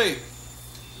pretty okay.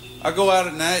 I go out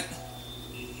at night.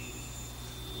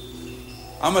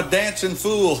 I'm a dancing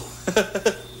fool.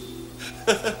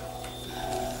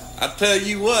 I tell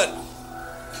you what.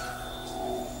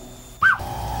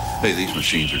 Hey, these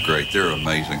machines are great. They're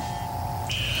amazing.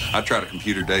 I tried a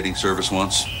computer dating service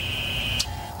once.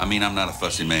 I mean, I'm not a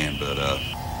fussy man, but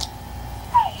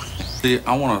see,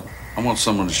 I want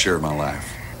someone to share my life.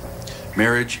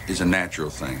 Marriage is a natural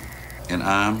thing, and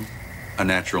I'm a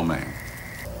natural man.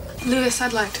 Louis,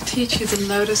 I'd like to teach you the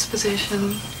lotus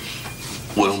position.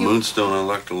 Well, Moonstone, I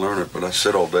like to learn it, but I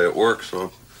sit all day at work,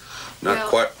 so I'm not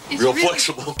quite real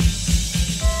flexible.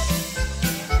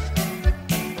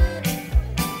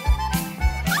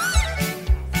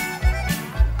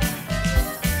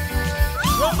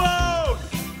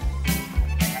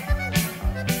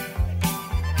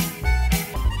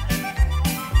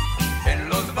 En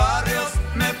los barrios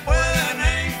me pueden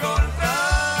encontrar,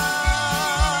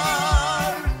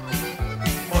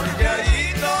 porque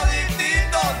ahí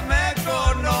todititos me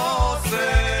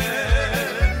conocen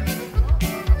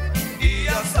y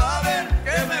ya saben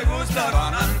que me gusta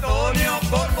Juan Antonio,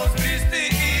 Corpus Christi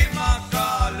y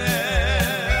McAllen.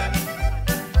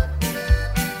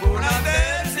 Una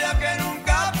tercia que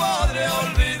nunca podré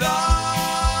olvidar,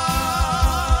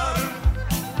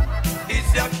 y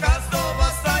si acaso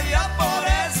vas allá por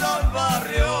esos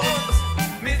barrios,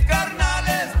 mis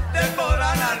carnales te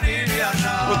podrán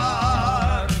alivianar.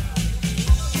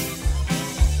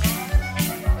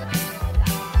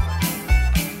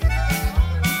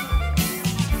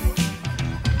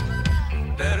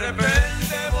 De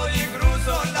repente voy y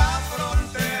cruzo la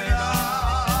frontera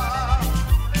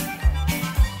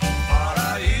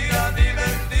para ir a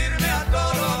divertirme a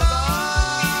todo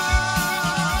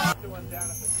dar.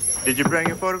 Did you bring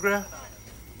your photograph?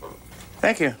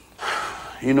 Thank you.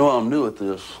 You know I'm new at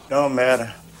this. Don't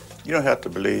matter. You don't have to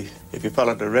believe. If you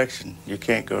follow direction, you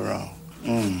can't go wrong.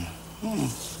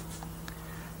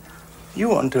 You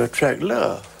want to attract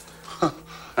love.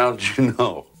 How'd you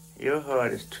know? Your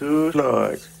heart is too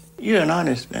large. You're an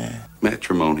honest man.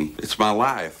 Matrimony. It's my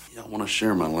life. I want to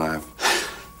share my life.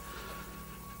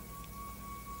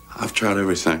 I've tried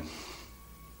everything.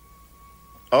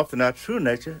 Often our true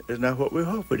nature is not what we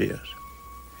hope it is.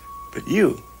 But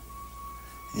you,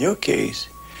 in your case,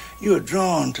 you are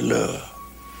drawn to love.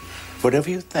 Whatever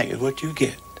you think is what you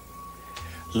get.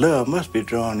 Love must be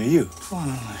drawn to you.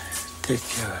 Take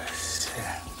yours.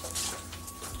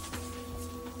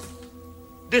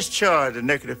 Discharge the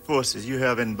negative forces you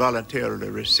have involuntarily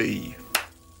received.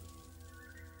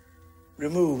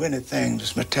 Remove anything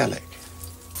that's metallic.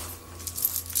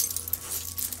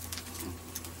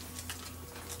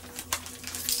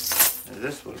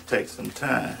 This will take some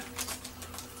time.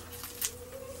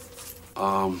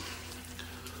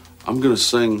 I'm gonna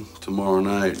sing tomorrow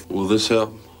night. Will this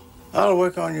help? I'll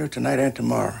work on you tonight and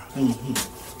tomorrow.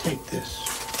 Mm-hmm. Take this.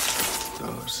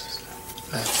 Those.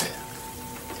 Like that.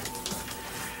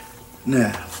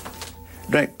 Now,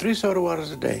 drink 3 soda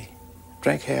waters a day.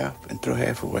 Drink half and throw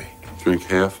half away. Drink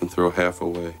half and throw half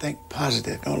away. Think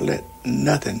positive. Don't let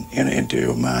nothing enter into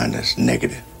your mind that's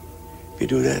negative. If you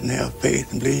do that and have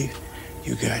faith and believe,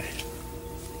 you got it.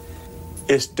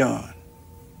 It's done.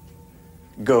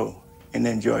 Go and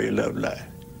enjoy your love life.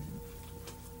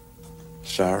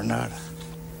 Sayonara.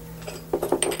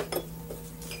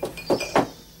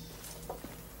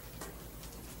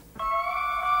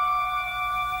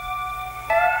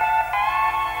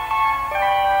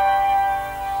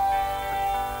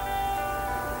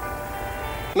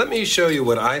 Let me show you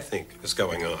what I think is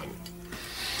going on.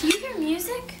 Do you hear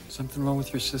music? Something wrong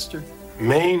with your sister?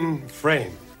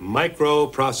 Mainframe,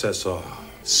 microprocessor,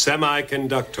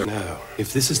 semiconductor. Now,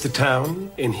 if this is the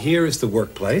town, and here is the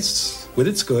workplace with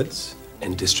its goods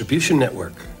and distribution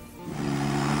network.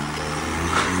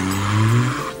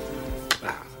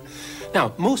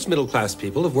 Now, most middle-class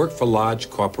people have worked for large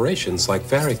corporations like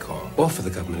Varicor or for the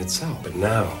government itself. But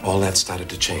now, all that started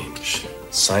to change.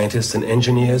 Scientists and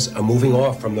engineers are moving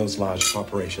off from those large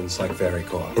corporations like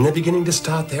Varicor, and they're beginning to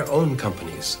start their own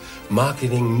companies,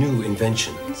 marketing new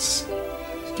inventions.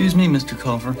 Excuse me, Mr.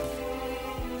 Culver.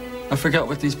 I forgot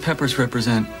what these peppers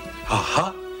represent.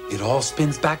 Aha! It all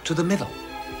spins back to the middle.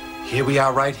 Here we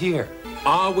are right here.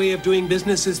 Our way of doing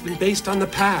business has been based on the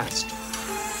past.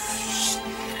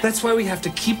 That's why we have to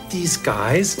keep these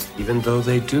guys, even though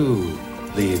they do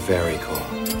leave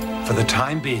Varicor. For the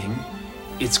time being,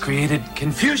 it's created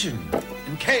confusion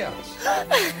and chaos.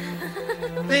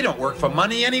 They don't work for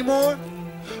money anymore.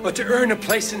 Or to earn a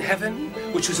place in heaven,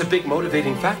 which was a big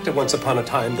motivating factor once upon a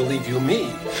time, believe you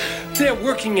me. They're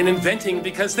working and inventing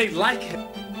because they like it.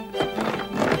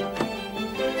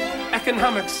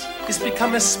 Economics has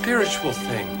become a spiritual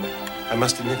thing. I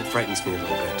must admit it frightens me a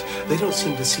little bit. They don't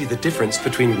seem to see the difference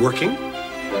between working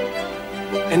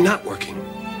and not working.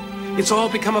 It's all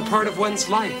become a part of one's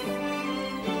life.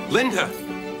 Linda,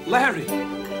 Larry,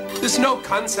 there's no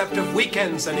concept of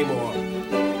weekends anymore.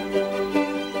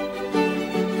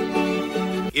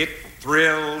 It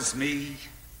thrills me.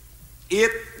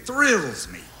 It thrills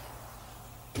me.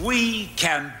 We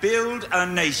can build a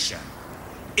nation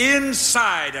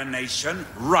inside a nation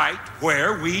right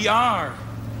where we are.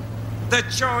 The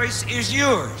choice is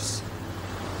yours.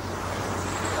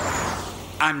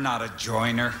 I'm not a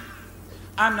joiner.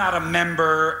 I'm not a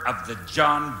member of the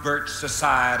John Birch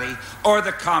Society or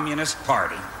the Communist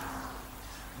Party.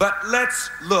 But let's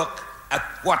look at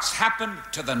what's happened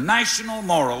to the national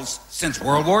morals since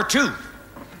World War II.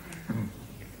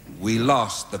 We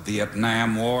lost the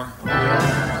Vietnam War.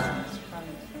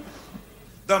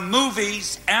 The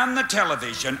movies and the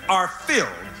television are filled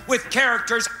with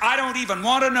characters I don't even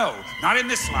want to know, not in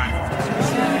this life.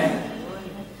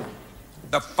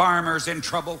 The farmer's in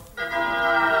trouble.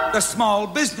 The small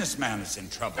businessman is in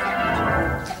trouble.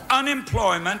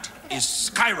 Unemployment is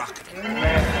skyrocketing.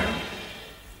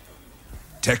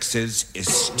 Texas is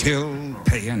still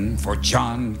paying for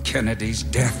John Kennedy's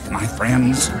death, my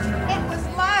friends. It was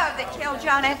love that killed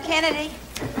John F. Kennedy.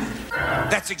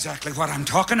 That's exactly what I'm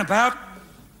talking about.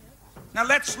 Now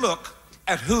let's look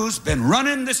at who's been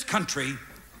running this country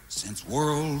since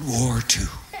World War II.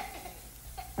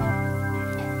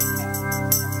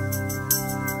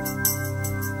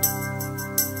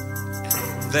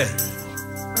 They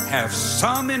have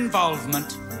some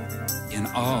involvement in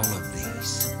all of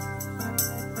these.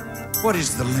 What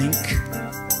is the link?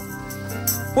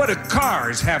 What do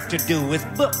cars have to do with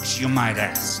books, you might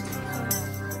ask?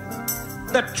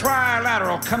 The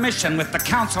Trilateral Commission with the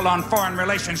Council on Foreign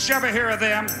Relations. You ever hear of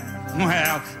them?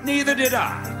 Well, neither did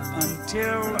I,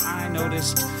 until I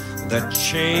noticed the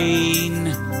chain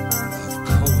of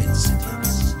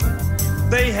coincidence.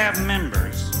 They have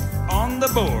members on the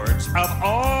boards of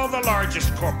all the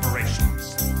largest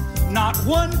corporations. Not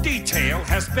one detail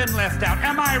has been left out.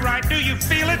 Am I right? Do you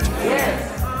feel it?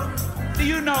 Yes. Do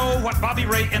you know what Bobby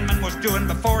Ray Inman was doing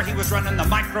before he was running the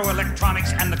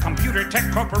Microelectronics and the Computer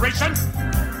Tech Corporation?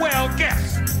 Well,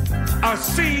 guess. A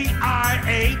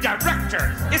CIA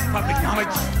director. It's public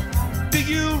knowledge. Do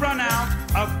you run out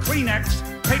of Kleenex,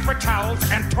 paper towels,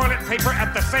 and toilet paper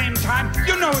at the same time?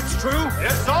 You know it's true.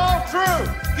 It's all true.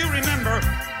 You remember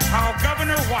how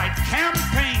Governor White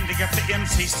campaigned to get the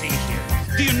MCC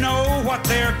here. Do you know what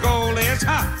their goal is?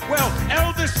 Huh? Well,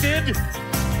 Elvis did.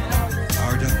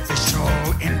 Artificial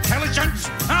intelligence?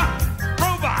 Huh?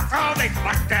 Robots. Oh, they'd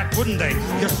like that, wouldn't they?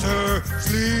 Yes, sir.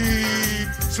 Sleep.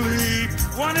 sleep.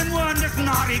 1 and 1 is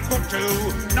not equal to.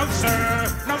 No, sir,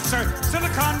 no, sir.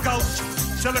 Silicon Gulch,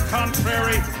 Silicon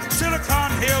Prairie,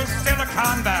 Silicon Hills,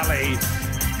 Silicon Valley.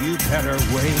 You better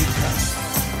wake up.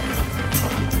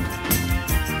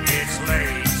 It's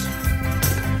late.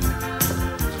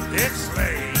 It's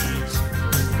late.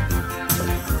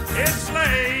 It's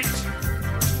late.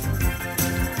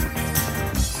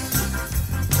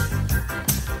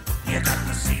 You got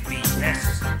the CBS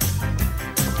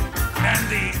and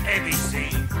the ABC.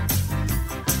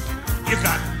 You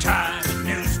got Time and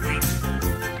Newsweek.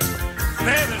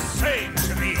 They're the same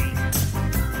to me.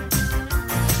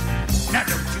 Now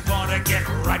don't you wanna get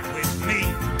right with me?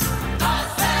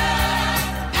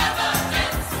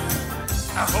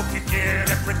 I hope you get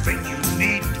everything you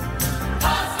need.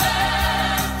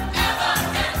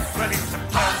 Well, it's a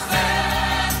puzzle.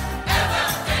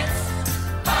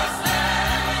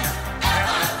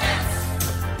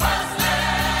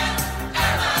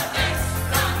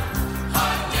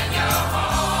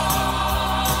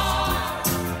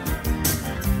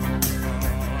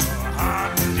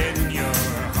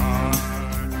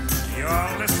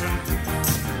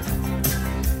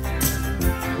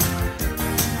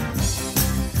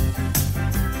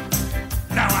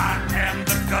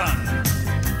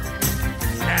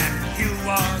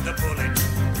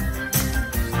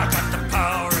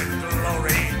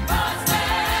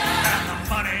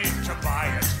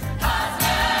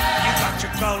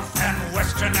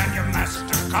 And your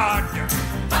MasterCard.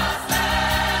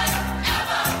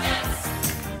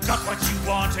 Got what you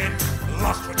wanted,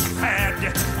 lost what you had.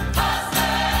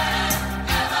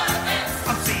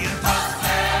 I'm seeing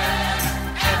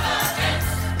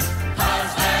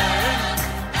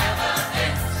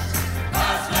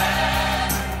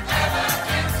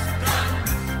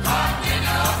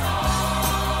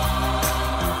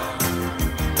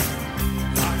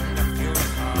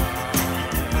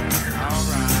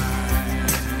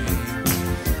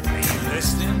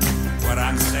what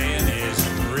I'm saying is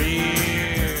real.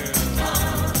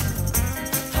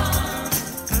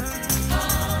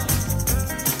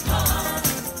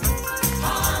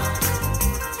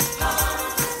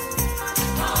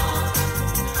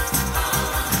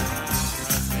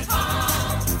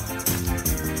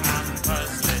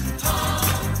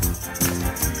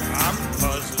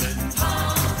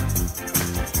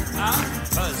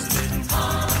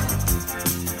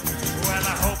 Well,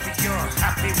 I hope you're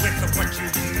happy with what you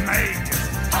made.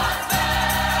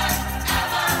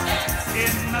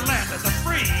 In the land of the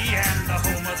free and the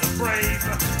home of the brave.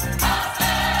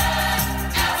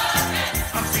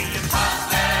 I'm seeing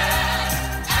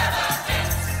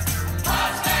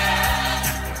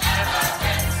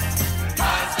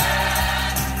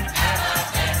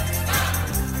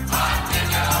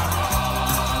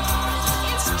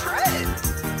It's true.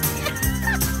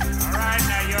 All right,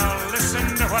 now y'all listen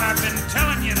to what I've been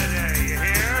telling you today, you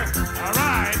hear? All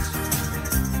right.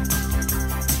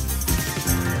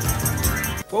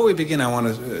 Before we begin, I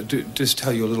want to just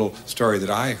tell you a little story that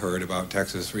I heard about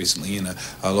Texas recently in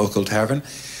a local tavern.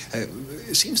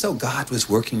 It seems though God was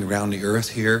working around the earth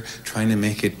here, trying to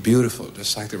make it beautiful,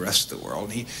 just like the rest of the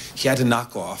world. He had to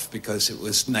knock off because it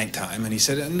was nighttime, and he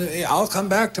said, I'll come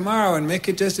back tomorrow and make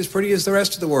it just as pretty as the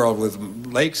rest of the world, with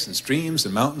lakes and streams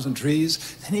and mountains and trees.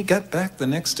 Then he got back the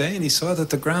next day, and he saw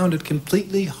that the ground had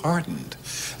completely hardened,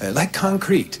 like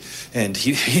concrete. And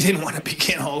he didn't want to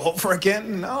begin all over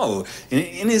again. No.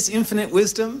 In his infinite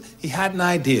wisdom, he had an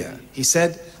idea. He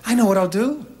said, I know what I'll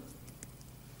do.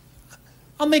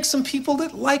 I'll make some people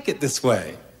that like it this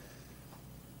way.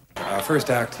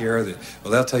 First act here,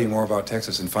 they'll tell you more about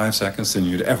Texas in 5 seconds than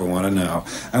you'd ever want to know.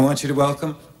 I want you to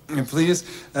welcome, please,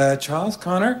 Charles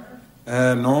Connor,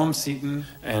 Norm Seaton,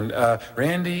 and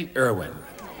Randy Irwin.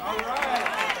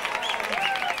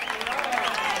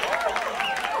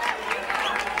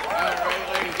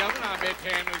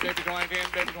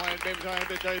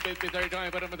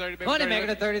 Money, make it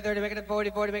a 30, 30, make it a 40,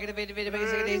 40, make it a 50, 50, make it a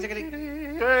 60, 60.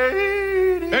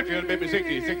 Maybe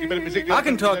 60, 60, maybe 60. I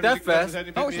can talk that fast.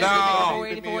 Oh, No.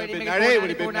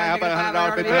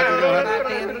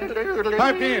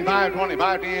 5, 10, 5, 20,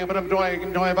 5, 10, put up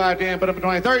 20, 5, 10, put up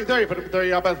 20, 30, 30, put up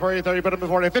 30, up at 40, 30, put up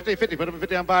 40, 50, 50, put up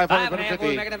 50 on 5, 40, put up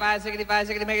 50. Make it a 5, 65,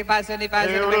 60, make it 5, 75,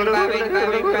 60, make it 5,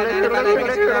 85, 85, 95, make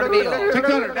it 600 bill.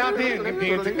 600, down 10,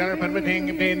 600, put them 10,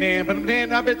 10, put them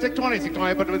 10, up at 620,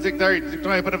 620, put them 630,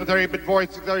 620, put them 30, put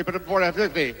 40, 630, put them 40,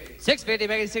 50. 650,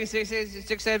 make it 660,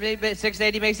 670,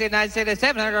 680, makes it 960,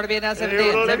 700, ought to be now 17.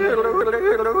 17,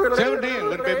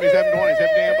 let it be 720,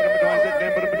 710, put them 20,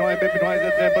 710, put them 20, 50, 20,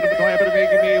 710, put them 20, put them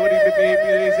 80, what do you give me, what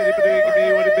do you give me, what do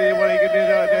you give me, what do you give me,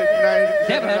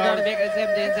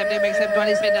 17, make 7,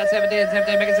 20, spin down 17,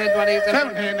 17, make it 7, 20,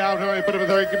 17 now, 20, put it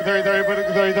 30, give it 30, 30, put it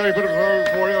 30, 30, put it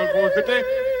 40, 40, 50.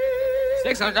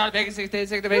 600, make it 16,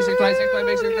 60, make 6, 20, 6, 20,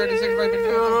 make 6, 30, 6, 20,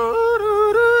 50.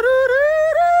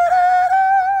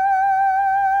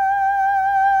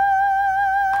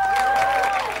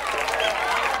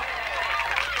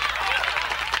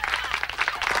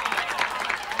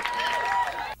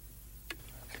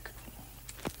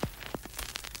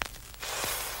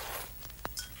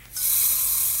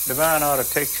 Divine ought to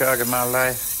take charge of my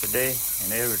life today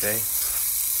and every day.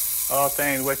 All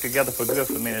things work together for good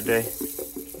for me today.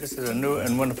 This is a new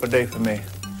and wonderful day for me.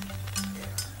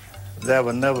 There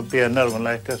will never be another one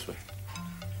like this one.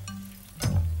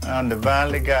 I'm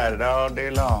divinely guided all day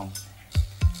long,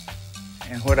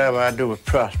 and whatever I do will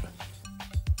prosper.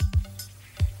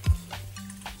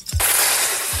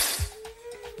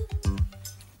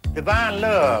 Divine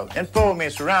love enfold me,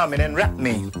 surround me, and enwrap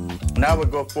me, and I will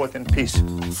go forth in peace.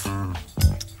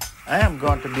 I am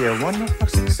going to be a wonderful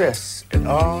success in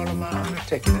all of my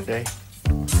undertaking today,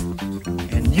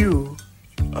 and you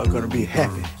are going to be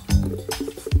happy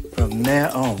from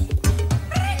now on.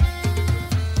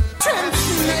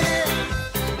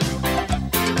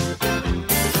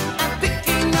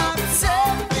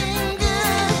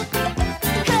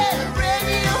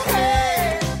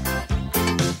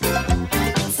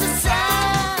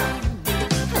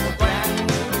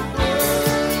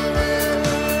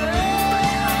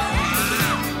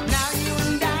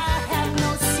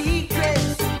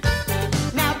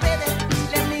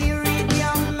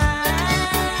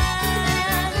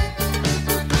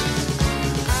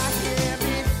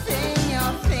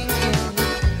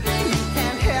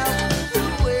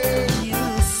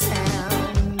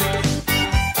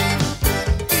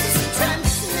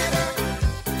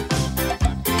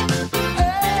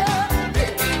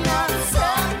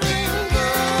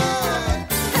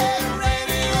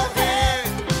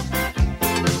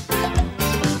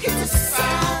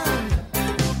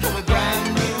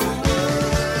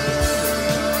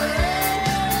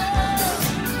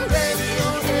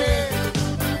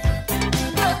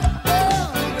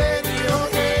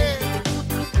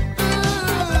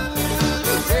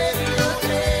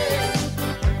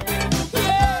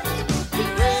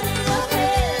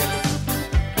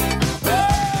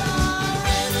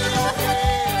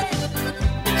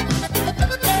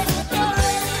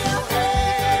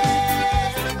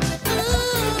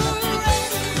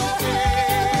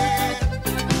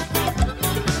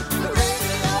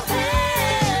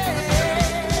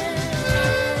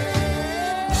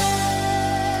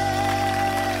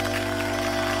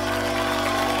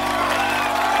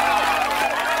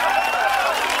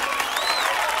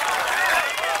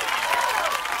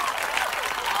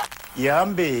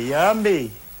 Yambi, Yambi,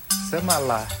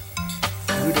 Samala,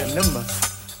 you remember?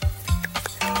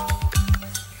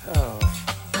 Oh.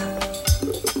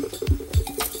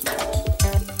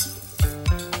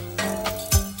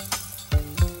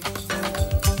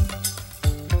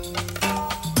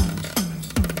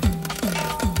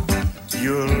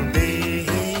 You'll be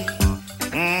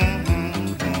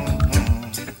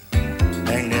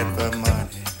magnet for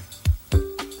money.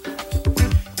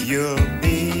 You'll be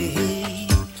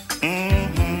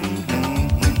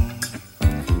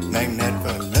magnet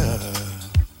for love.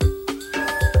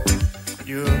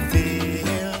 You'll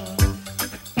feel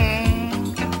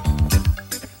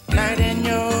light in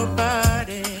your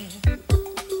body.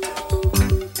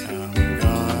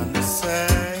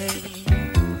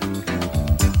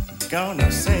 I'm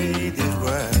gonna say these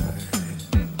words.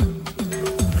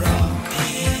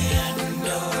 Rompiendo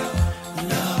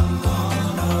la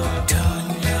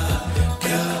monotonia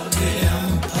del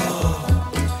tiempo.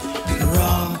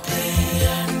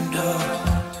 Rompiendo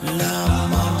la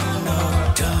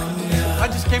monotonia. I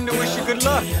just came to wish you good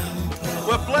luck.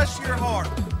 Well, bless your heart.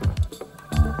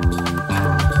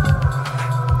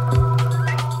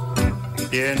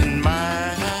 In my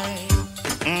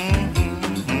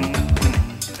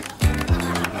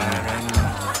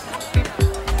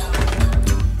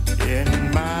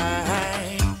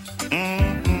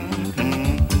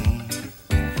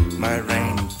my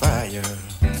rain fire,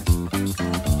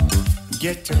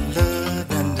 get your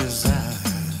love and desire.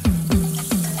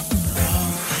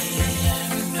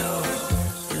 Rompiendo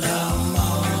la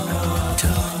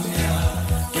monotonia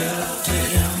del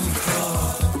tiempo.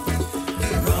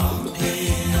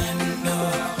 Rompiendo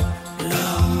la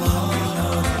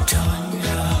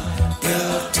monotonia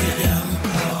del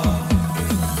tiempo.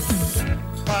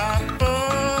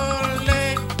 Papoleta,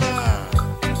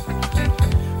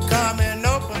 come and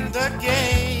open the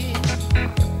gate.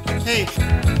 Hey,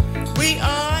 we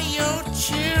are your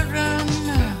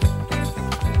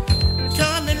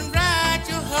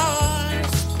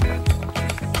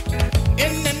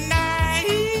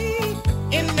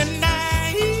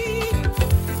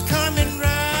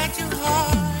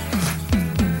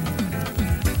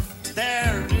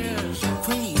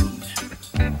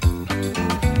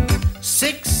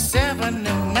 6, 7,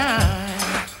 and 9.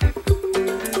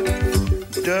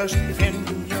 Dust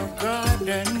in your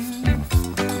garden,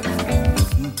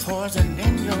 poison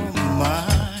in your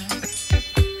mind.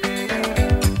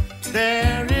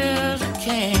 There is a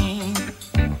king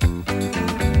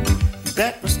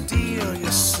that will steal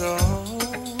your soul.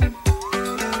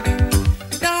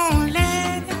 Don't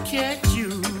let him catch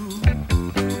you.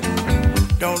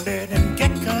 Don't let him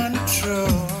get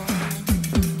control.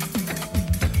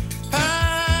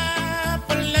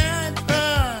 Papa Lampa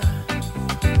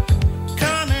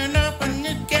coming up on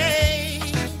the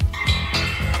gate.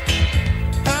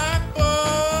 Papa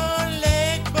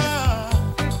Legba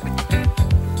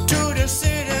to the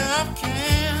city of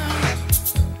Camp.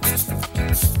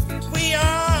 We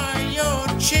are your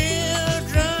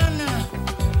children.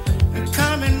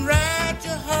 Come and ride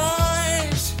your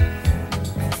horse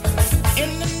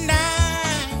in the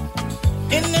night,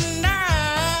 in the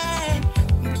night.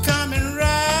 Come and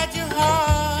ride your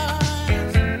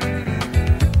horse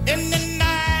in the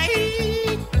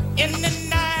night, in the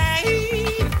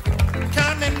night.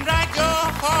 Come and ride your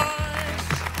horse.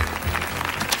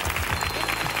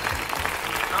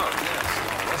 Oh, yes.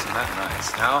 Oh, wasn't that nice?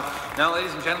 Now,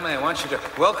 ladies and gentlemen, I want you to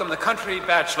welcome the Country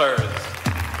Bachelors.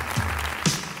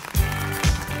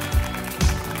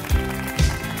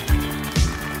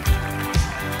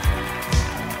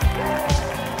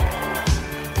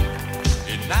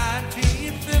 In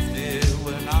 1950,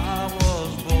 when I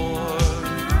was born,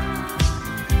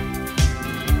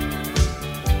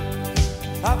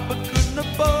 Papa couldn't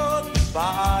afford to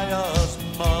buy us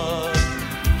much.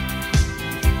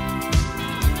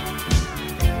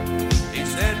 He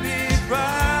said, be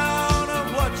proud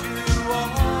of what you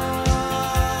are.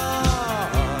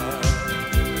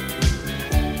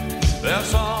 There's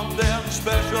something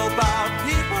special about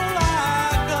people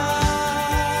like us.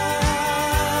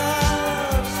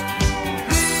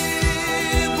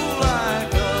 People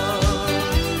like us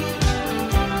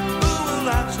who will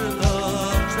answer the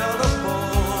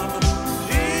telephone.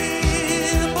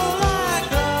 People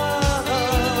like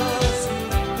us,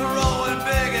 growing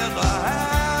big in the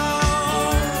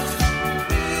house.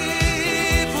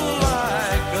 People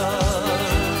like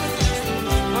us,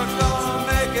 we're gonna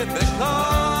make it because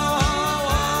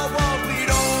we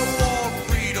don't want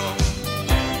freedom.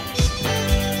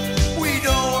 We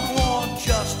don't want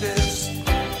justice.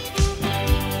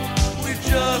 We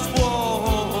just want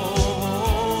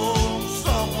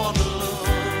someone to love.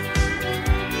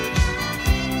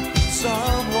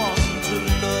 Someone to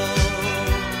love.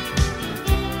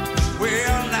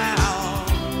 Well now,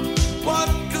 what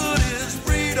good is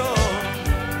freedom?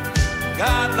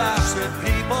 God laughs at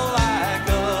people like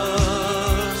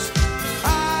us.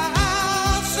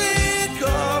 I'll see it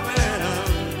coming,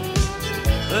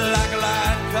 like a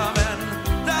light coming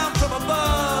down from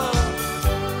above.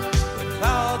 The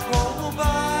clouds roll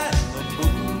by and the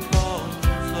moon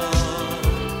comes up.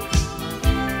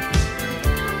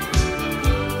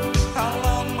 How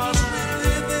long must we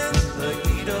live in the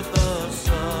heat of the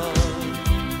sun?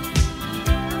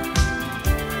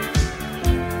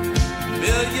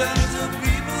 Millions of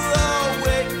people are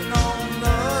waiting on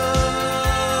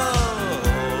love.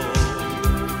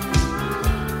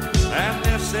 And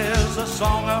this is a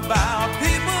song about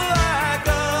people like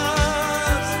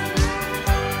us.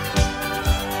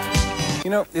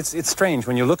 You know, it's strange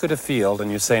when you look at a field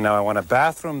and you say, now I want a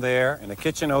bathroom there and a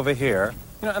kitchen over here.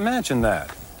 You know, imagine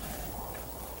that.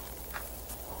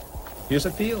 Here's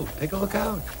a field. Take a look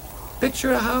out.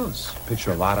 Picture a house.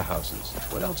 Picture a lot of houses.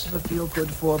 What else is a field good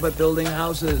for but building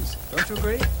houses? Don't you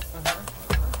agree?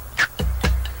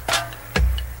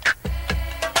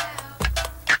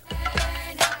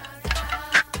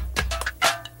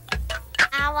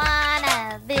 I want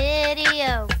a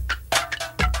video.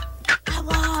 I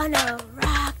want a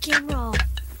rock and roll.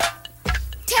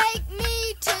 Take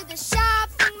me to the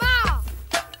shopping mall.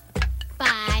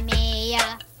 Buy me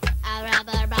a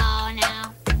rubber ball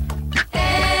now.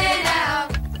 Hey now,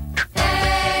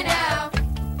 hey now,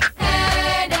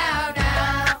 hey now,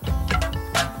 now.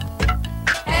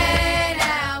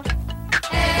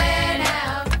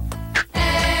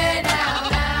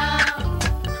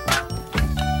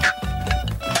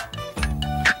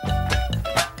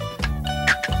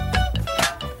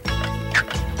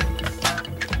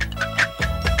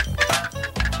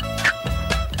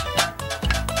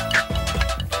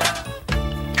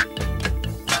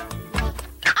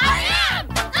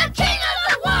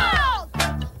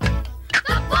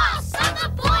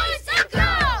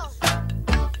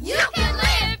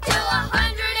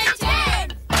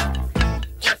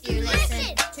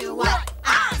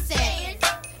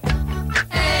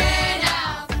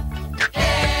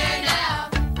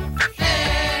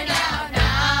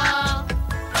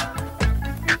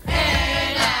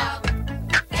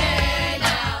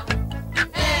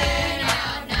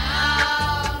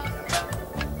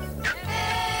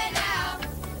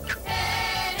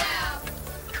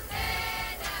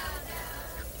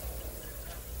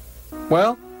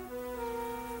 Well,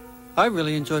 I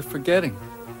really enjoy forgetting.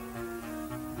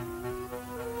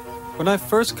 When I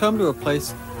first come to a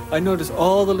place, I notice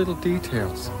all the little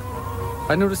details.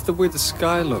 I notice the way the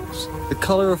sky looks, the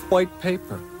color of white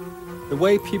paper, the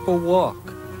way people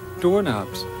walk,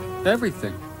 doorknobs,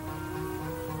 everything.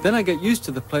 Then I get used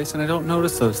to the place and I don't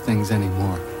notice those things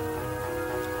anymore.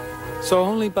 So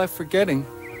only by forgetting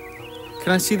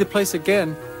can I see the place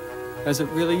again as it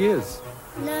really is.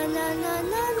 Na na na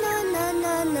na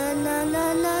na na na na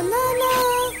na na na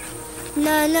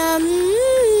na na na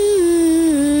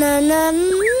na na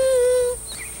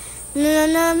na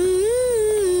na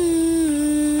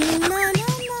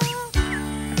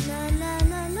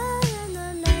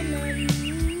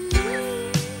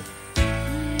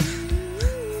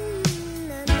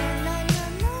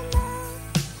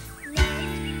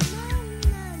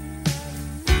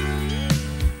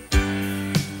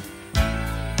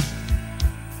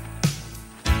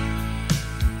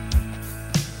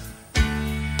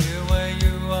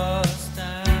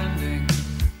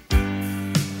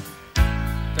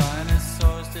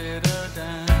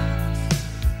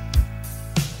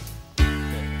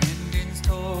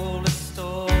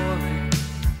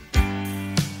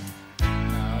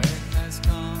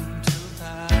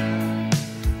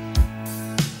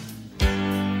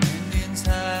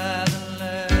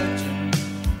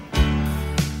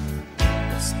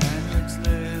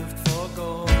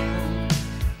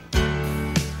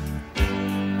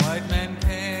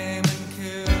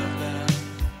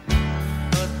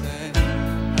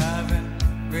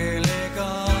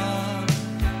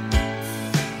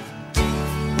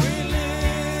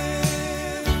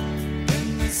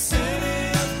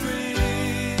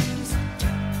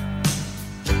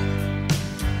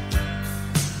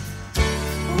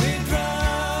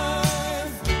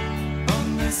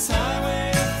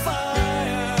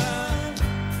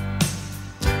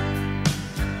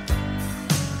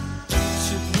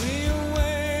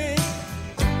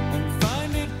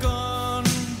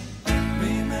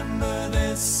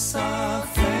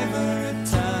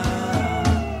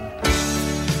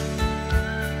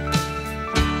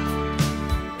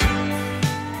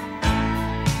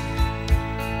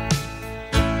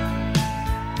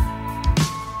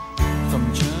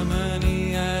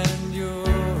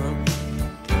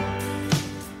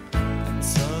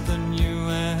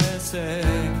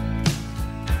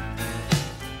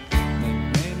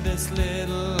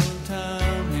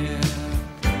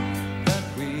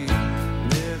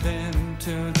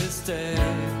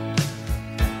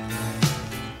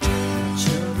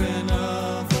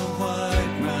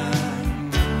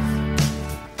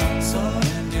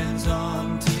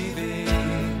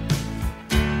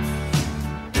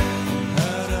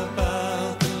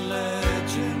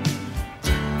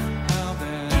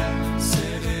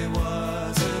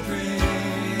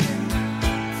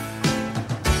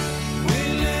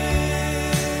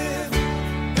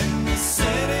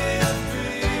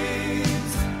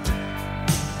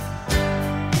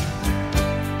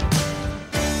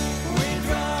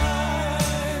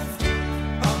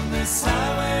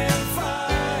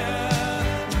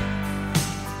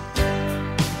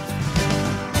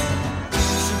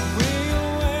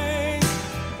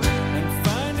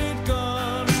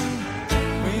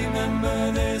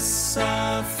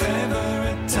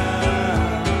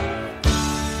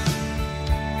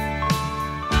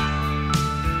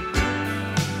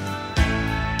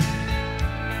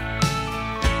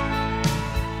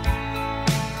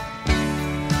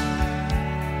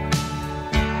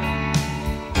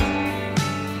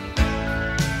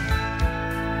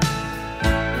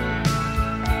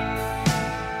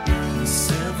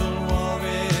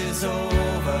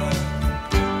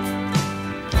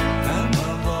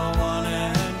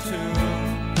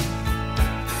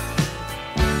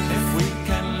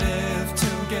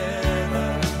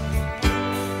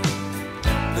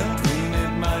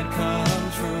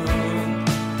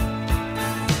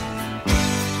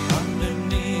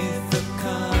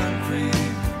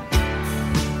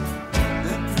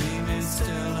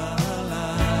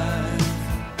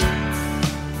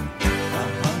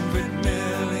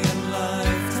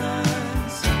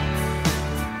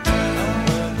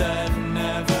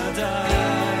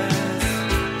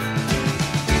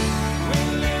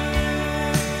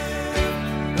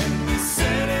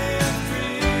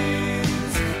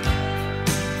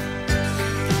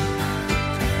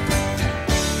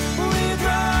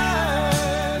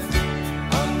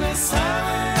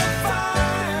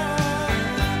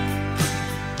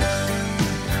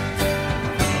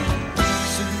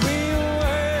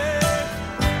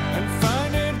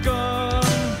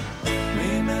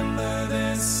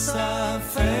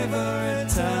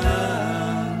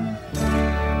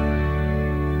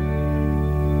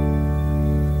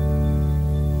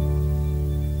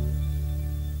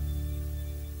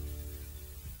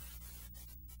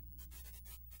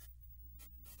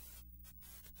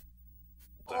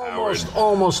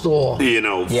Almost all. You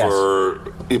know,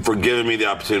 for giving me the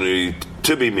opportunity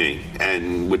to be me,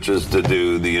 and which is to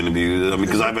do the interview. I mean,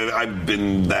 because I've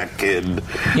been that kid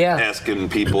asking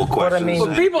people questions.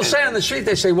 But people say on the street,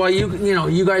 they say, "Well,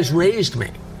 you guys raised me."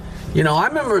 You know, I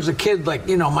remember as a kid, like,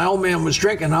 my old man was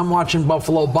drinking. I'm watching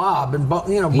Buffalo Bob, and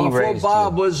Buffalo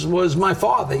Bob was my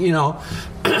father.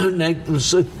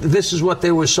 This is what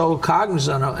they were so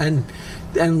cognizant of, and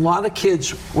a lot of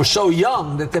kids were so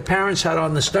young that their parents had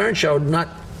on the Stern Show, not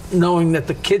knowing that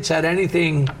the kids had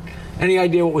any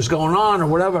idea what was going on or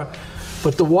whatever.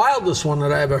 But the wildest one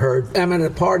that I ever heard, I'm at a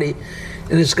party,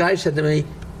 and this guy said to me,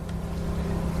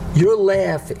 "Your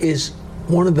laugh is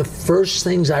one of the first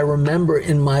things I remember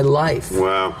in my life."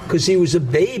 Wow. Because he was a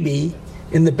baby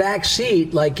in the back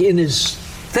seat, like in his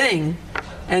thing,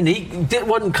 and he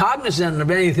wasn't cognizant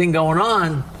of anything going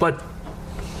on, but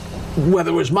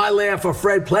whether it was my laugh or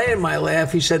Fred playing my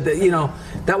laugh, he said that,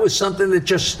 that was something that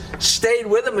just stayed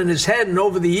with him in his head, and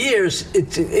over the years,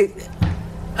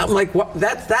 I'm like, what?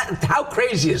 How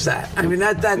crazy is that? I mean,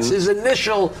 that's his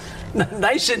initial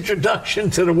nice introduction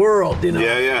to the world,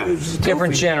 Yeah.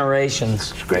 Different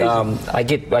generations. It's crazy.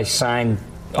 I sign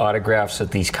autographs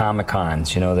at these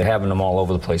Comic-Cons. They're having them all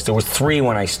over the place. There was 3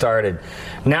 when I started.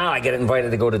 Now I get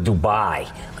invited to go to Dubai.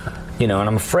 And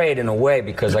I'm afraid in a way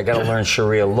because I got to learn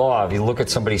Sharia law. If you look at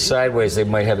somebody sideways, they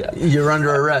might have... You're under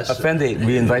arrest. Effendi,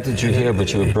 we invited you here,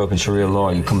 but you have broken Sharia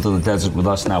law. You come to the desert with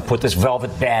us now. Put this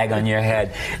velvet bag on your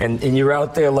head. And you're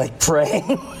out there like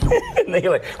praying. And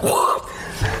they're like, what?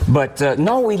 But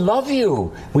no, we love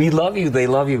you. We love you. They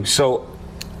love you. So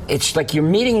it's like you're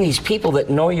meeting these people that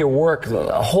know your work,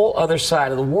 a whole other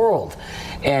side of the world.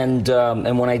 And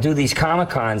when I do these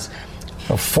Comic-Cons,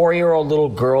 a 4-year-old little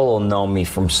girl will know me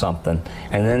from something.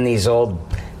 And then these old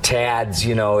tads,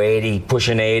 80,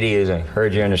 pushing 80, is I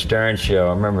heard you on the Stern Show. I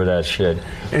remember that shit.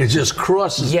 And it just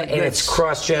crosses. Yeah, and it's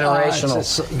cross-generational.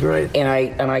 It's just great. And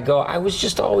I go, I was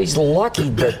just always lucky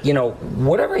that,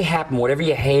 whatever happened, whatever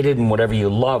you hated and whatever you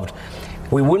loved,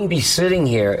 we wouldn't be sitting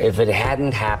here if it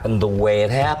hadn't happened the way it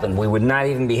happened. We would not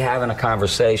even be having a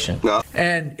conversation.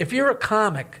 And if you're a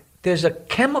comic, there's a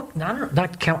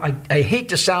I hate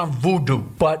to sound voodoo,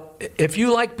 but if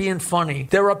you like being funny,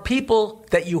 there are people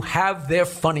that you have their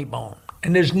funny bone.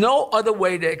 And there's no other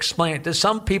way to explain it. There's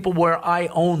some people where I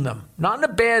own them. Not in a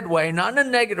bad way, not in a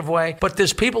negative way, but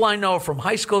there's people I know from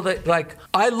high school that, like,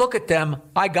 I look at them,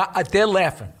 they're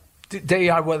laughing. They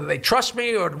are, whether they trust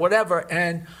me or whatever,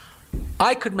 and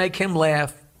I could make him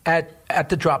laugh at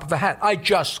the drop of a hat. I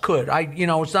just could.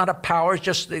 It's not a power. It's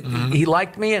just he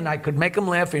liked me, and I could make him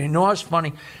laugh, and he knew I was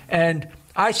funny. And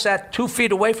I sat 2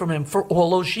 feet away from him for all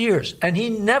those years, and he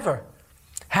never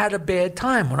had a bad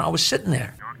time when I was sitting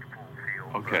there.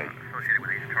 Okay.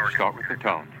 Start with the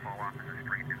tone.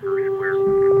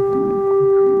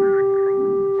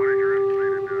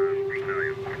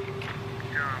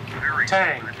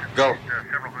 Tang. Go.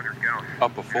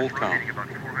 Up a full tone.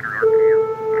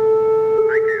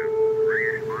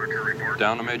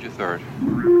 Down a major third.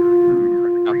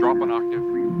 Now drop an octave.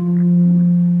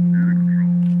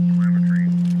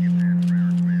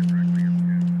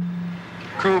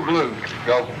 Cool blue.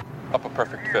 Go. Up a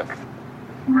perfect fifth.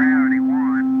 Gravity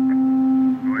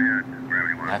 1. Go ahead.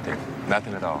 Gravity 1. Nothing.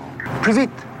 Nothing at all. Привіт.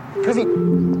 Привіт.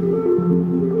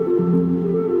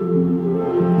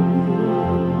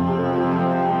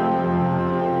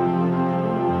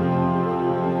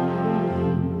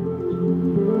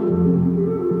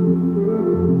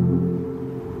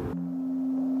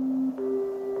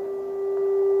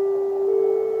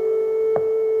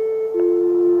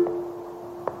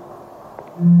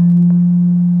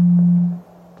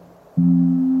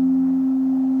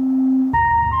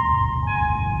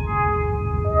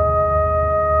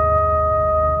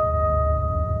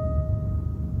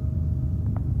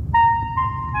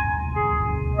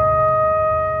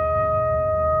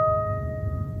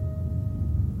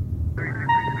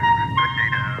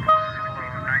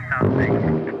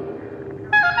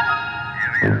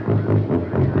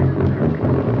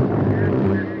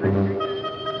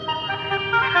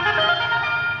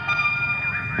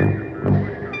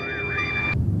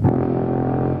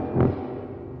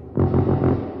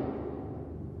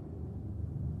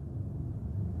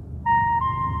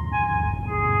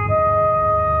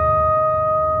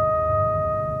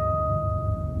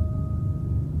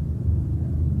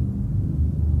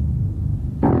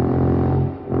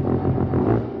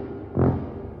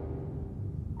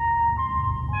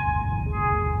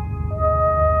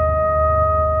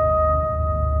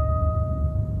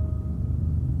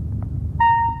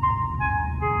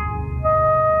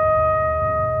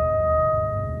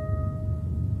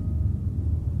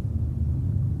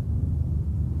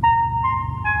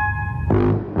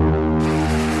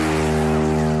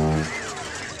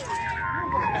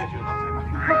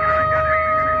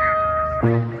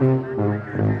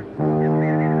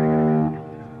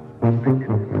 Give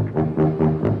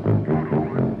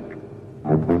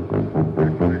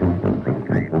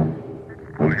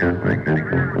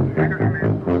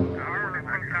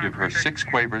her 6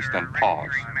 quavers, then pause.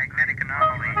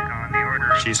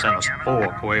 She sent us 4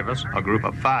 quavers, a group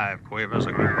of 5 quavers,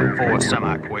 a group of 4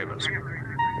 semi-quavers.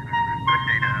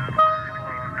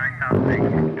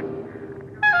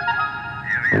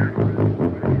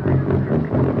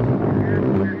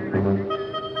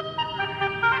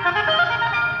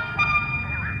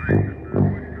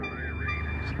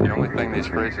 The only thing these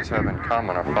phrases have in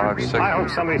common are 5 signals. I hope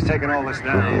somebody's taking all this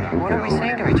down. What are we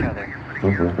saying to each other?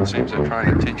 It seems they're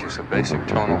trying to teach us a basic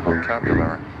tonal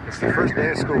vocabulary. It's the first day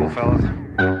of school, fellas.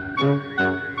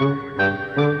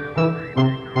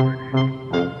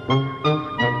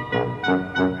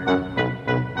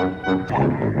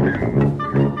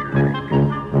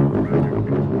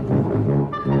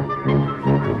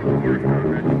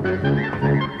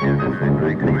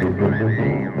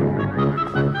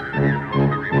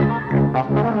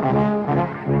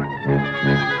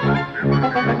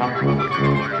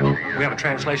 We have a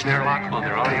translation airlock on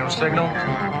their audio signal.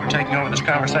 We're taking over this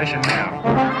conversation now.